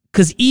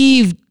 Because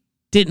Eve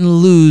didn't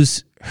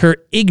lose her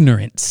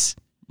ignorance.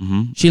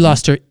 She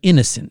lost her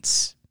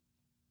innocence.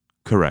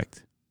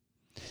 Correct.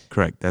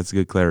 That's a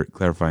good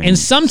clarifying. And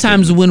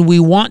sometimes when we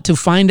want to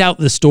find out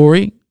the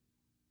story,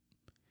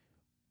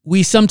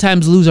 we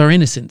sometimes lose our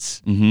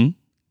innocence in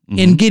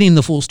getting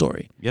the full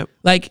story. Yep.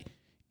 Like,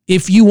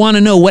 if you want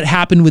to know what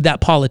happened with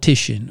that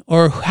politician,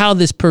 or how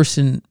this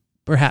person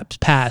perhaps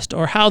passed,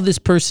 or how this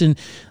person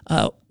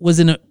was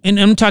and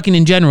I'm talking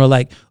in general,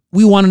 like,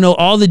 we want to know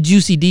all the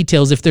juicy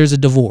details if there's a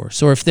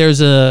divorce or if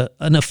there's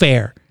an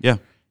affair. Yeah.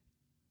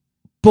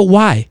 But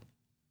why?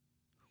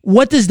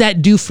 What does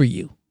that do for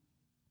you?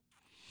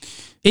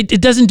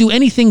 It doesn't do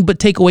anything but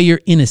take away your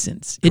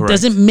innocence. It Correct.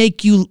 doesn't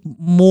make you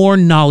more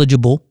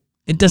knowledgeable.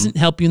 It doesn't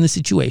help you in the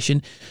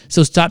situation.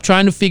 So stop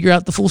trying to figure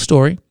out the full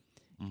story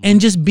and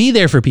just be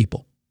there for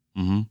people.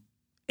 Mm-hmm.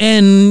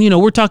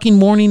 And, we're talking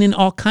mourning in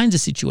all kinds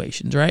of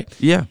situations, right?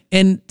 Yeah.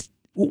 And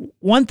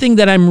one thing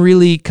that I'm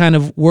really kind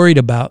of worried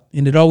about,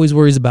 and it always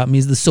worries about me,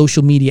 is the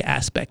social media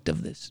aspect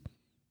of this.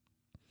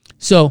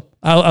 So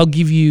I'll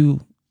give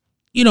you,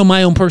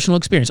 my own personal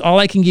experience. All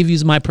I can give you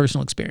is my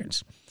personal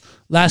experience.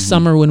 Last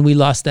summer when we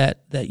lost that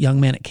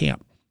young man at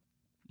camp,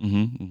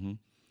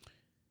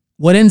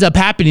 what ends up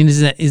happening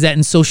is that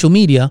in social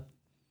media,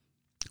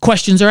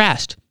 questions are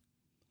asked,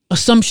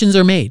 assumptions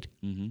are made,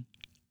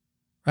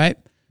 right?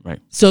 Right.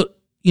 So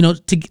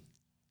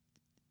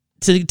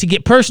to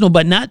get personal,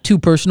 but not too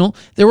personal,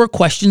 there were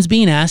questions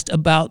being asked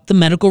about the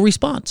medical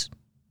response.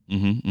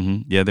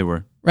 Yeah, they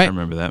were. Right. I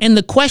remember that. And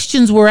the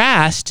questions were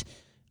asked,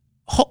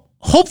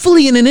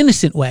 hopefully in an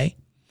innocent way.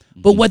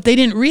 But what they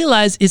didn't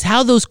realize is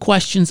how those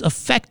questions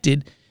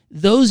affected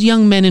those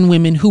young men and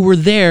women who were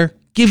there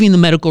giving the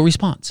medical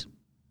response.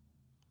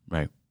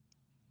 Right.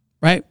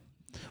 Right?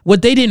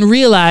 What they didn't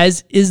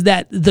realize is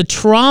that the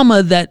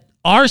trauma that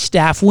our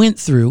staff went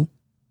through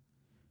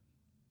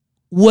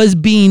was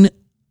being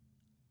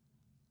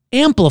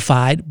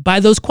amplified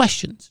by those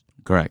questions.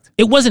 Correct.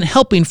 It wasn't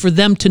helping for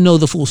them to know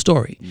the full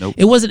story. Nope.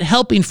 It wasn't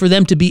helping for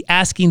them to be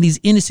asking these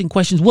innocent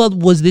questions. Well,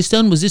 was this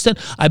done? Was this done?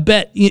 I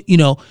bet,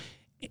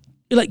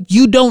 like,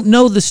 you don't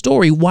know the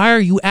story. Why are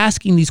you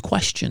asking these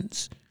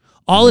questions?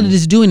 All it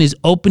is doing is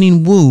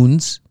opening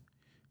wounds.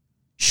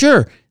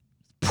 Sure,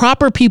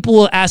 proper people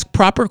will ask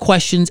proper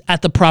questions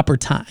at the proper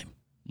time.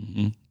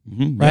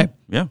 Right?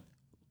 Yeah.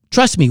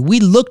 Trust me, we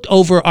looked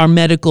over our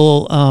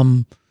medical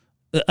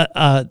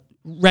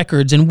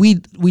records, and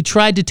we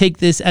tried to take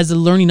this as a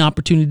learning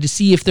opportunity to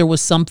see if there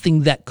was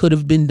something that could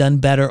have been done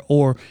better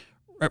or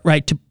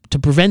right to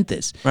prevent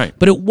this. Right.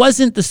 But it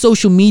wasn't the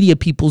social media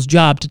people's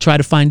job to try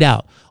to find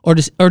out or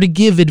to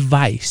give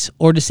advice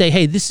or to say,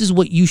 hey, this is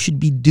what you should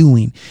be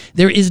doing.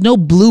 There is no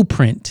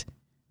blueprint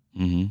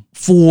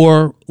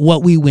for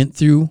what we went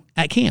through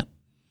at camp.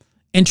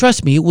 And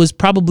trust me, it was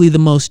probably the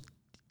most,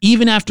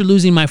 even after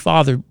losing my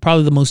father,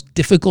 probably the most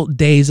difficult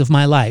days of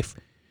my life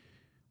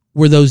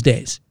were those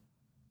days.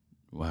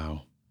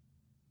 Wow.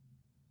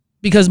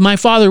 Because my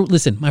father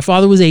was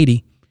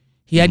 80.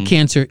 He had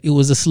cancer. It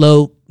was a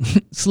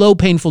slow,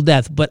 painful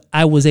death, but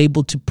I was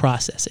able to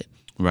process it.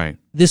 Right.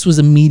 This was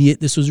immediate.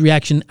 This was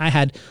reaction. I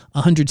had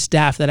 100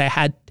 staff that I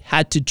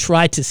had to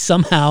try to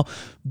somehow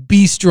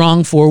be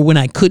strong for when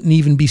I couldn't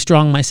even be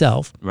strong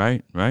myself.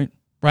 Right. Right.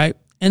 Right.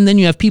 And then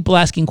you have people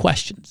asking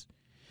questions.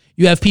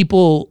 You have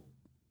people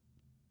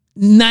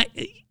not,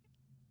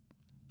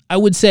 I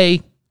would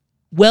say,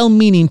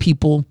 well-meaning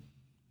people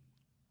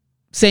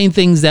saying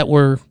things that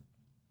were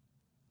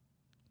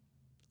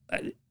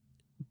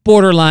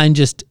borderline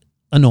just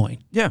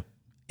annoying. Yeah.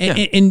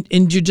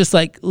 And you're just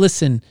like,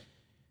 listen,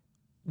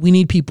 we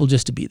need people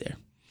just to be there.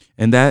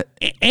 And that,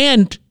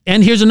 and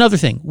here's another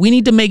thing. We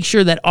need to make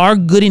sure that our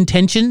good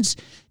intentions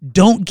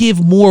don't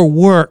give more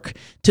work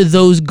to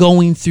those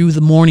going through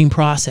the mourning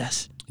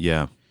process.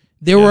 yeah.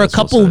 There were a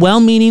couple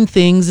well-meaning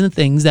things and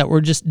things that were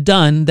just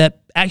done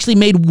that actually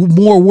made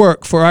more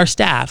work for our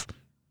staff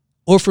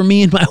or for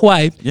me and my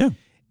wife. Yeah.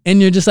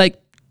 And you're just like,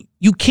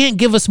 you can't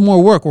give us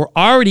more work. We're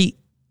already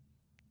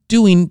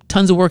doing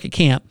tons of work at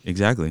camp.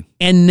 Exactly.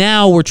 And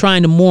now we're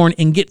trying to mourn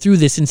and get through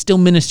this and still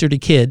minister to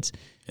kids.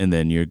 And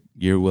then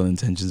your well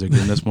intentions are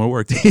giving us more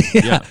work.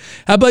 Yeah.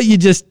 How about you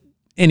just,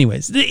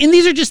 anyways, and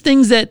these are just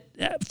things that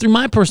through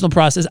my personal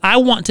process, I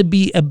want to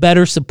be a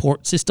better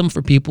support system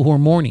for people who are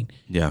mourning.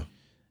 Yeah.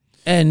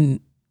 And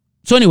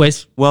so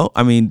anyways. Well,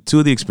 I mean, two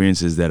of the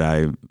experiences that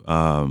I,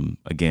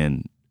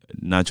 again,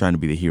 not trying to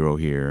be the hero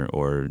here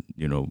or,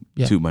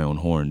 toot my own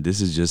horn. This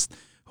is just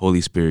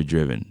Holy Spirit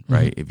driven,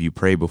 right? If you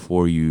pray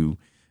before you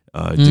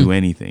do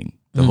anything,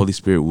 the Holy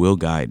Spirit will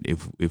guide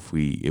if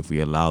we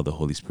allow the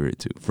Holy Spirit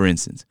to. For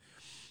instance,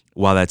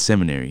 while at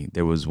seminary,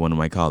 there was one of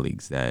my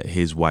colleagues that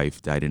his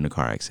wife died in a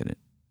car accident,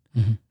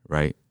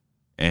 right?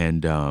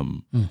 And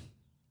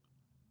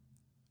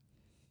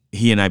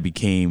he and I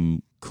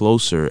became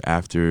closer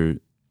after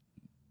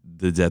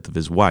the death of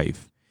his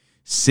wife,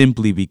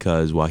 simply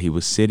because while he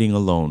was sitting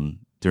alone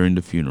during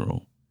the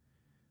funeral,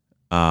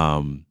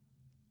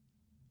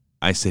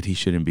 I said he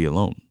shouldn't be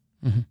alone.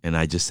 And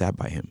I just sat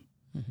by him.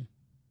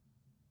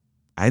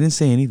 I didn't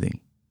say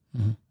anything.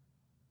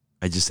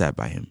 I just sat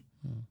by him.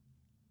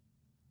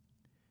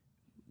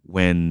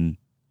 When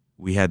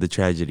we had the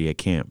tragedy at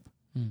camp,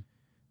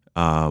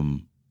 I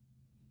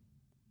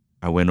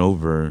went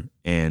over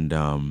and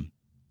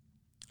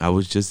I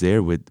was just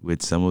there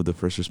with some of the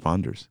first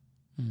responders.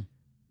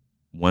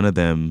 One of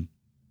them,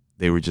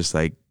 they were just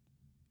like,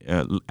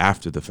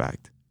 after the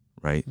fact,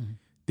 right?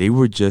 They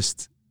were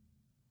just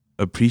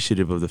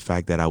appreciative of the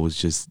fact that I was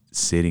just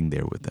sitting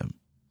there with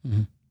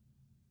them.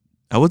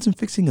 I wasn't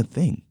fixing a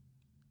thing.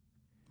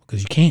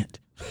 Because you can't.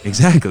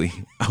 Exactly.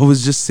 I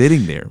was just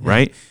sitting there,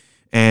 right?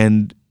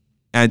 And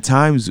at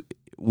times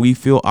we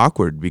feel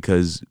awkward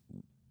because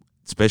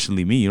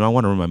especially me. I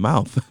want to run my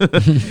mouth.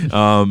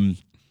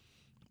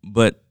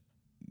 But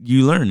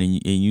you learn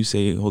and you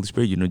say, Holy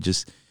Spirit,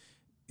 just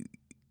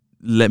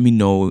let me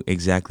know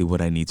exactly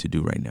what I need to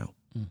do right now.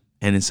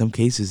 And in some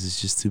cases,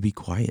 it's just to be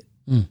quiet.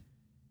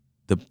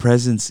 The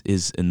presence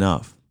is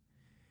enough.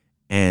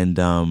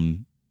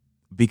 And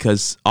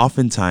because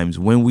oftentimes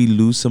when we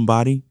lose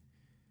somebody,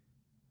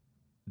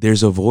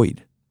 there's a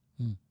void.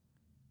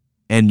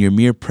 And your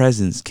mere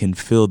presence can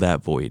fill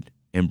that void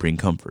and bring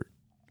comfort.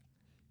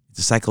 It's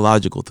a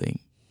psychological thing,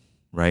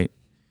 right?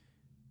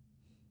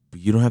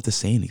 But you don't have to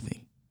say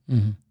anything.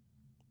 And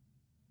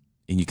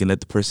you can let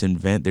the person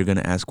vent. They're going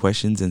to ask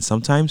questions. And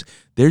sometimes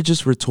they're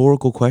just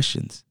rhetorical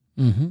questions.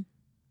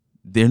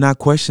 They're not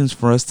questions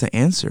for us to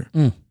answer.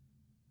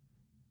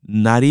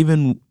 Not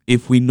even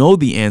if we know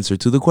the answer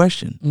to the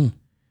question.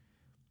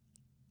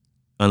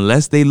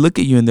 Unless they look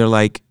at you and they're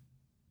like,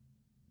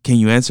 can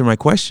you answer my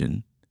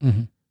question?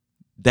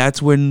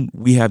 That's when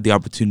we have the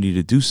opportunity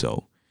to do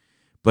so.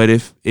 But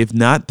if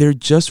not, they're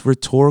just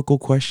rhetorical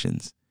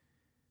questions.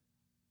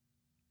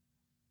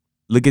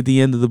 Look at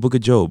the end of the book of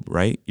Job,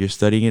 right? You're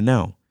studying it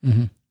now.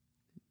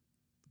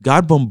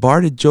 God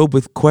bombarded Job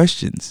with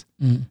questions,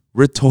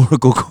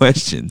 rhetorical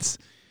questions.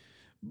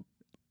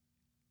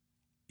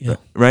 Yeah.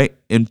 Right?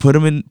 And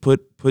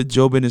put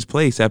Job in his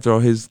place after all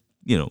his,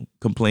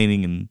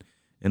 complaining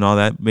and all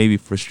that, maybe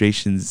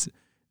frustrations.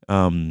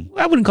 I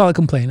wouldn't call it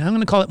complaining. I'm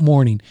going to call it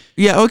mourning.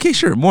 Yeah, okay,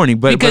 sure, mourning.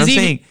 But I'm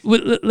saying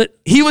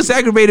he was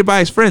aggravated by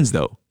his friends,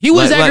 though. He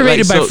was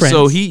aggravated by friends.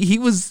 So he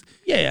was.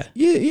 Yeah.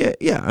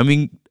 I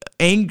mean,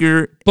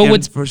 anger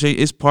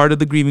is part of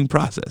the grieving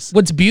process.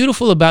 What's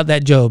beautiful about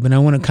that Job, and I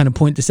want to kind of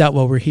point this out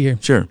while we're here,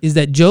 sure, is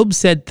that Job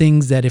said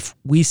things that if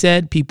we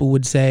said, people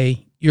would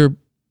say, you're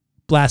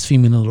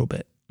blaspheming a little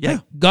bit. Yeah.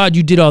 Like, God,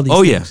 you did all these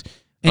things.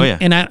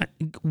 And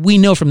we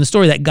know from the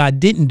story that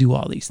God didn't do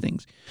all these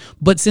things.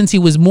 But since he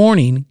was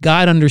mourning,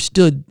 God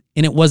understood,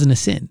 and it wasn't a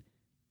sin.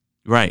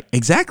 Right,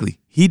 exactly.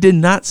 He did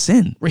not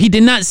sin. He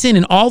did not sin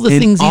in all the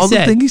things he said. All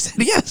the things he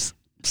said, yes.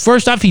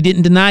 First off, he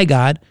didn't deny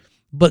God,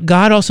 but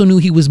God also knew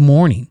he was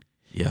mourning.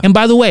 Yeah. And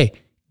by the way,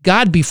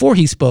 God, before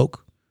he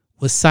spoke,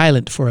 was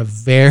silent for a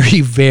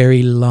very,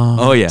 very long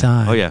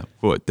time. Oh, yeah.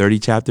 What, 30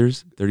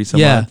 chapters? 30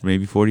 some odd,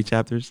 maybe 40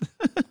 chapters?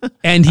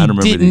 And he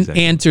didn't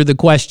answer the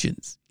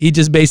questions. He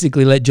just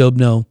basically let Job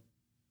know,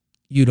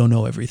 you don't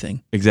know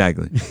everything.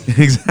 Exactly.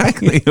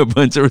 A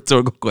bunch of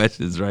rhetorical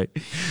questions, right?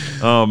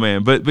 Oh,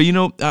 man. But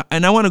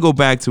and I want to go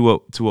back to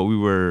what we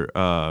were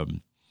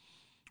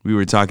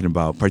talking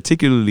about,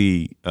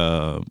 particularly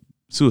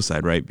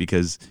suicide, right?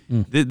 Because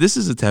this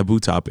is a taboo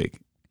topic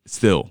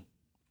still.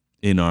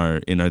 In our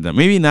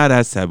maybe not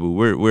as taboo.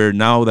 We're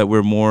now that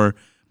we're more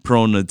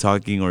prone to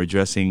talking or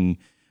addressing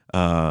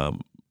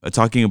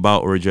talking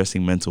about or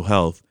addressing mental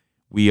health,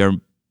 we are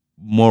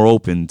more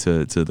open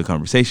to the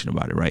conversation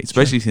about it, right?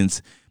 Especially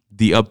since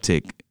the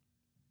uptick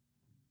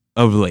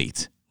of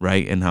late,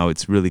 right? And how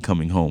it's really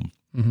coming home.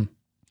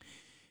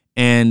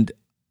 And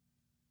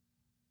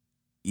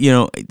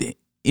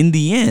in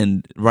the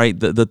end, right,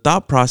 the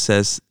thought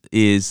process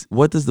is,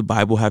 what does the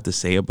Bible have to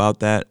say about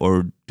that?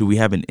 Or do we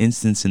have an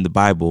instance in the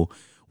Bible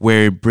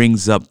where it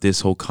brings up this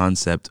whole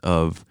concept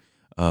of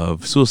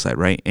suicide,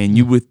 right? And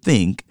you would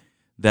think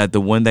that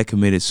the one that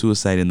committed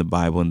suicide in the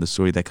Bible, and the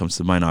story that comes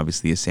to mind,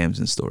 obviously, is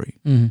Samson's story.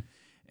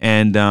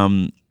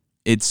 And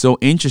it's so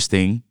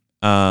interesting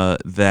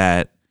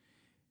that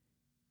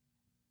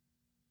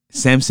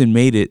Samson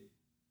made it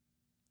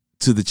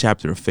to the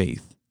chapter of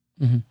faith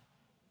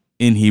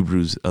in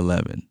Hebrews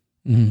 11,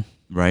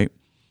 right?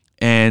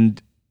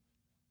 And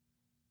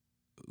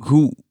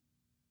who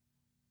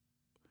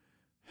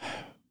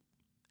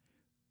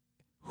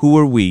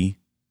are we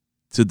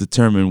to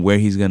determine where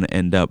he's going to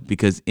end up?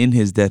 Because in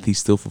his death, he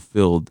still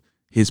fulfilled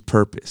his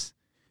purpose.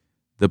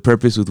 The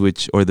purpose with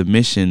which, or the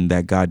mission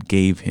that God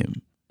gave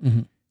him,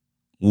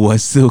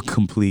 was still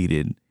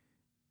completed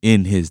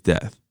in his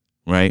death,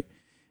 right?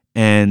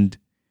 And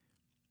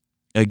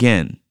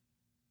again,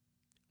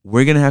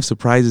 we're going to have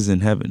surprises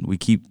in heaven. We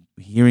keep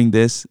hearing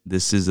this.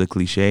 This is a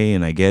cliche,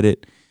 and I get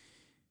it.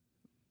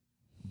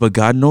 But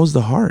God knows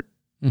the heart.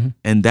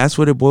 And that's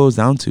what it boils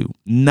down to.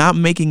 Not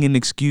making an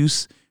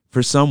excuse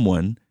for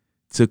someone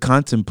to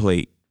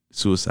contemplate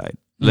suicide.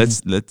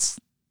 Let's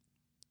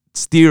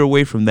steer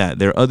away from that.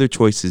 There are other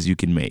choices you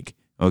can make,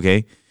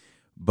 okay?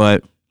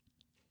 But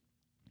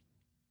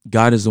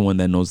God is the one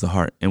that knows the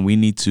heart, and we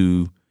need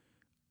to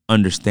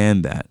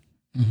understand that.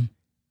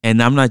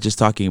 And I'm not just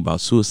talking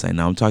about suicide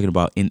now. I'm talking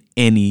about in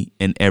any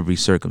and every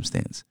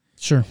circumstance.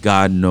 Sure.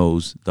 God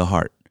knows the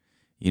heart.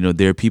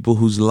 There are people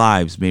whose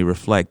lives may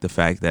reflect the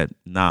fact that,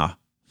 not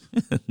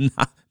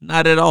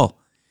at all.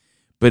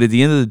 But at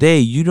the end of the day,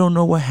 you don't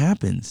know what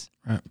happens.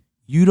 Right.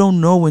 You don't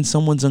know when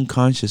someone's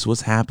unconscious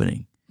what's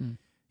happening.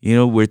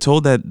 We're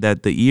told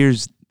that the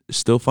ear's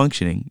still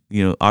functioning.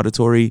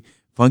 Auditory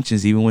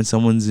functions even when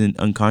someone's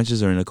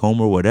unconscious or in a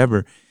coma or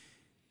whatever.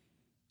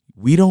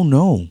 We don't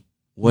know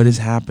what is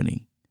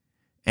happening.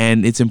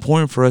 And it's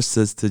important for us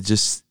to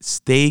just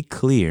stay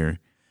clear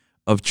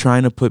of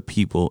trying to put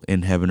people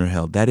in heaven or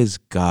hell. That is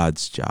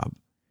God's job,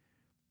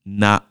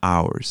 not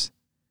ours.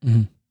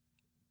 Mm-hmm.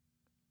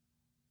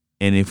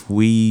 And if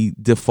we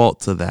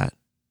default to that,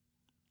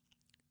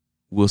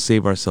 we'll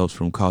save ourselves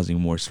from causing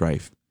more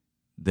strife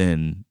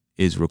than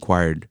is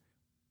required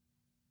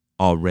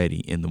already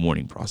in the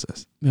mourning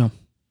process. Yeah.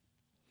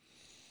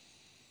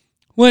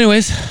 Well,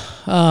 anyways,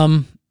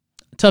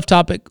 tough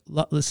topic.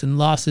 Listen,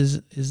 loss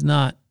is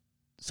not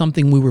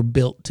something we were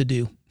built to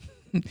do.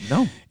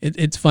 No.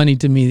 It's funny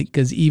to me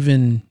because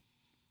even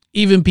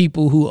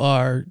people who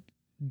are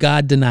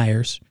God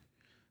deniers,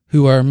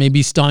 who are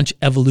maybe staunch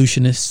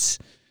evolutionists,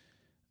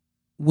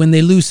 when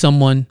they lose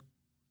someone,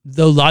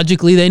 though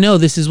logically they know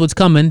this is what's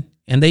coming,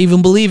 and they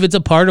even believe it's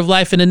a part of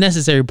life and a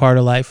necessary part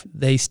of life,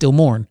 they still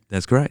mourn.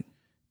 That's correct.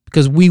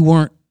 Because we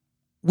weren't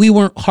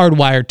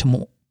hardwired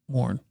to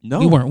mourn. No.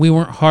 We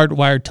weren't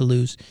hardwired to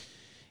lose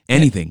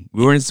anything.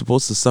 We weren't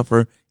supposed to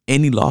suffer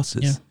any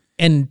losses. Yeah.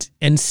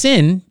 And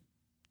sin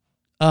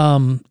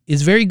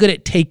is very good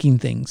at taking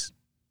things.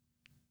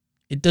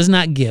 It does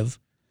not give.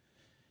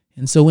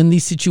 And so in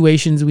these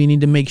situations, we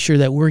need to make sure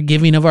that we're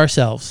giving of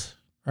ourselves,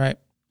 right?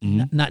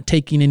 Mm-hmm. Not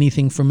taking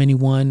anything from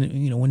anyone.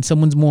 When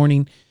someone's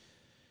mourning,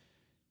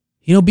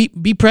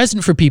 be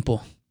present for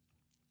people.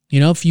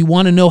 If you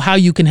want to know how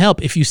you can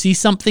help, if you see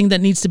something that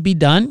needs to be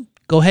done,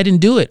 go ahead and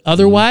do it.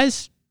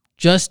 Otherwise,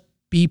 just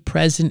be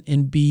present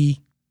and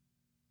be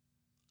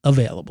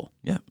available.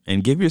 Yeah.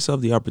 And give yourself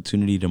the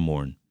opportunity to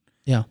mourn.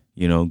 Yeah.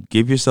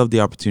 Give yourself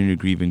the opportunity to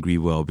grieve and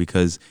grieve well,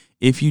 because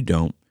if you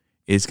don't,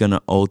 it's going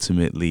to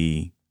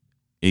ultimately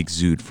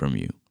exude from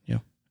you. Yeah.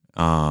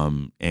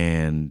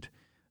 And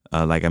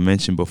like I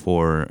mentioned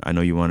before, I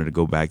know you wanted to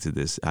go back to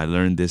this. I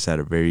learned this at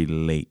a very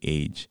late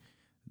age,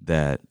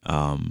 that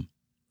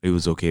it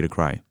was okay to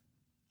cry.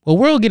 Well,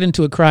 we'll get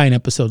into a crying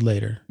episode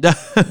later.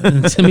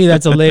 To me,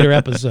 that's a later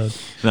episode.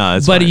 No,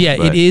 it's but fine, yeah,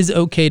 it is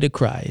okay to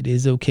cry. It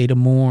is okay to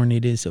mourn.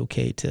 It is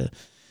okay to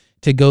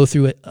go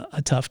through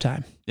a tough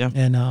time. Yeah.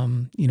 And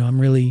I'm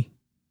really,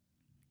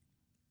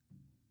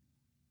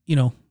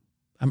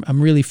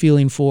 I'm really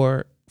feeling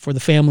for the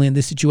family in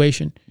this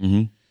situation.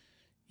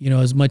 Mm-hmm.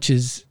 As much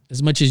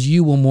as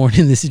you will mourn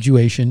in this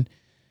situation,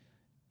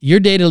 your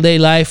day-to-day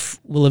life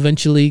will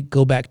eventually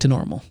go back to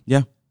normal.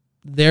 Yeah.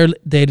 Their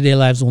day-to-day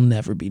lives will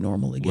never be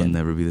normal again. Will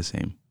never be the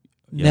same.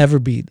 Yeah. Never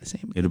be the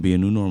same. It'll be a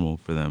new normal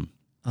for them.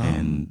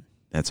 And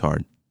that's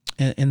hard.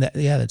 And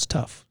that's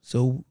tough.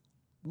 So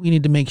we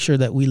need to make sure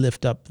that we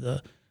lift up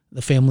the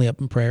family up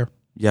in prayer.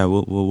 Yeah,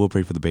 we'll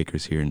pray for the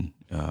Bakers here and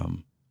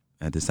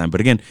at this time.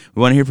 But again,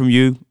 we want to hear from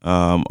you.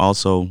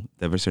 Also,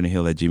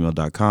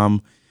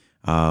 diversityonahill@gmail.com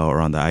or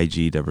on the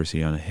IG,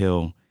 Diversity on a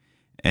Hill.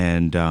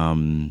 And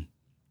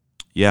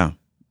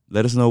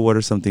let us know what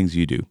are some things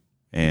you do.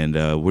 And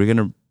we're going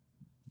to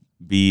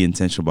be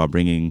intentional about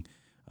bringing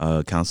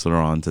a counselor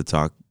on to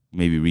talk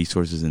maybe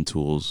resources and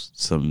tools,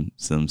 some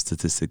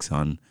statistics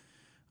on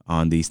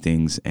these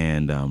things,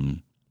 and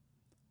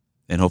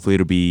hopefully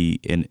it'll be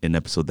an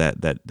episode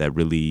that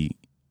really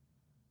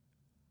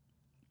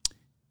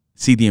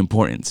see the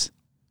importance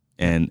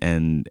and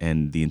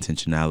the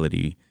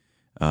intentionality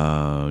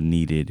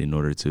needed in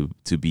order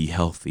to be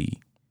healthy,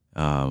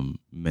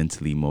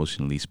 mentally,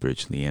 emotionally,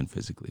 spiritually, and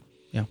physically.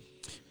 Yeah.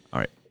 All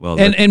right. Well,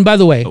 and by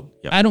the way,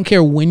 yeah. I don't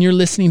care when you're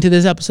listening to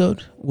this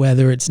episode,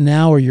 whether it's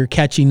now or you're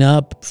catching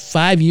up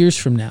 5 years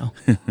from now.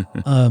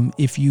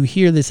 If you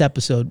hear this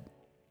episode,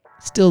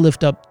 still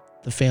lift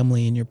up the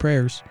family in your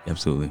prayers.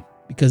 Absolutely.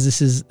 Because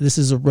this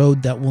is a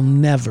road that will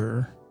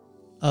never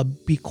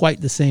be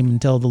quite the same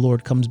until the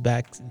Lord comes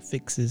back and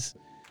fixes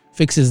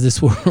this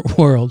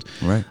world.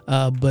 Right.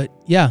 But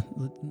yeah,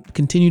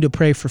 continue to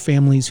pray for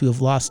families who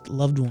have lost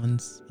loved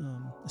ones,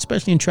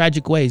 especially in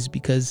tragic ways,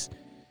 because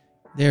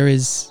there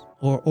is,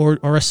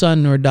 or a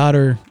son or a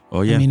daughter.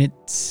 Oh yeah. I mean,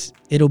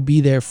 it'll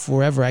be there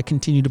forever. I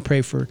continue to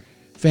pray for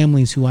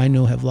families who I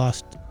know have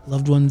lost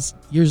loved ones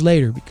years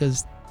later,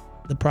 because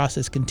the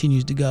process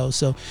continues to go.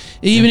 So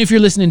even if you're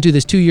listening to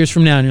this 2 years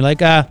from now and you're like,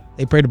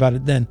 they prayed about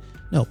it then.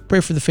 No,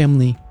 pray for the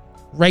family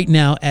right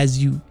now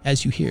as you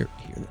hear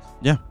this.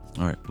 Yeah.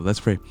 All right. Well, let's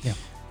pray. Yeah.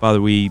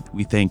 Father, we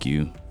thank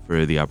you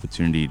for the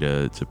opportunity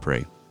to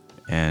pray.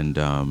 And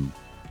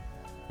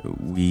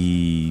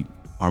we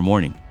are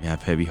mourning. We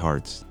have heavy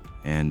hearts.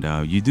 And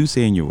you do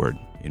say in your word,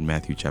 in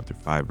Matthew chapter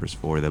 5, verse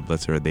 4, that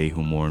blessed are they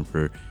who mourn,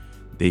 for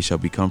they shall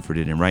be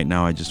comforted. And right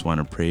now, I just want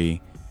to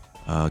pray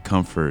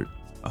comfort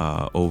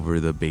over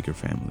the Baker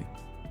family,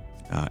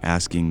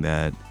 asking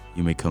that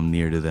you may come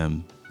near to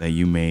them, that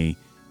you may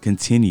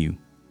continue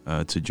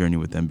to journey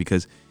with them,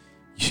 because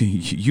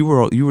you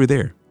were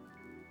there.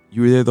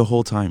 You were there the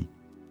whole time.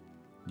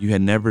 You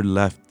had never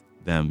left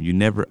them. You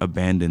never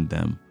abandoned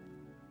them.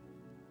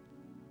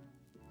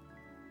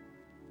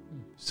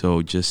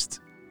 So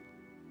just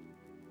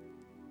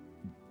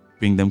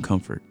bring them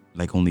comfort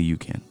like only you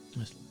can.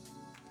 Yes.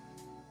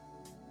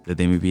 That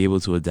they may be able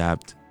to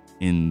adapt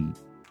into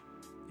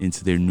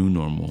their new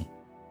normal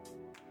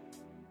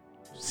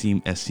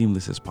as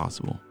seamless as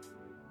possible.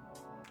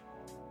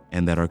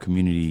 And that our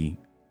community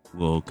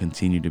will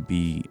continue to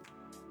be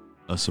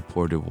a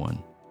supportive one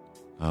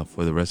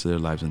for the rest of their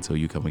lives until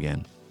you come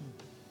again.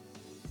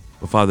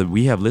 But Father,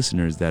 we have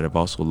listeners that have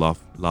also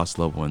lost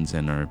loved ones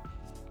and are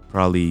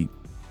probably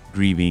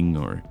grieving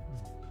or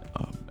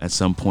at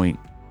some point,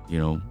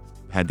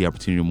 had the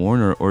opportunity to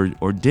mourn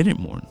or didn't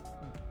mourn.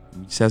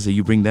 We just ask that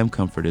you bring them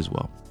comfort as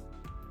well,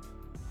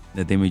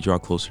 that they may draw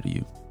closer to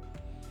you,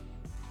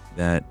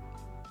 that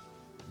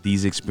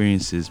these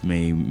experiences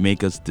may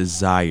make us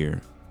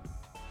desire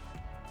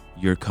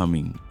your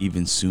coming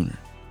even sooner.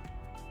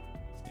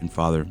 And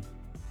Father,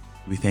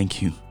 we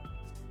thank you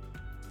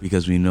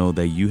because we know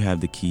that you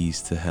have the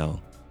keys to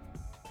hell.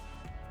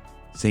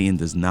 Satan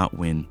does not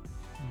win.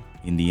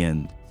 In the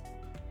end,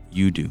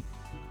 you do.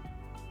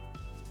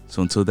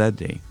 So until that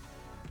day,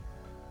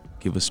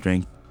 give us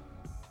strength,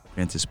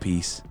 grant us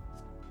peace,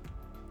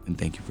 and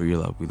thank you for your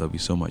love. We love you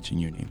so much in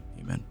your name.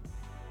 Amen.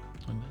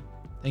 Amen.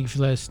 Thank you for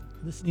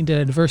listening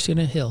to Diversity on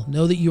a Hill.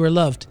 Know that you are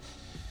loved.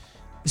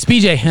 It's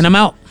PJ, and I'm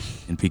out.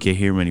 And PK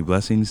here. Many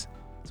blessings.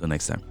 Until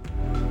next time.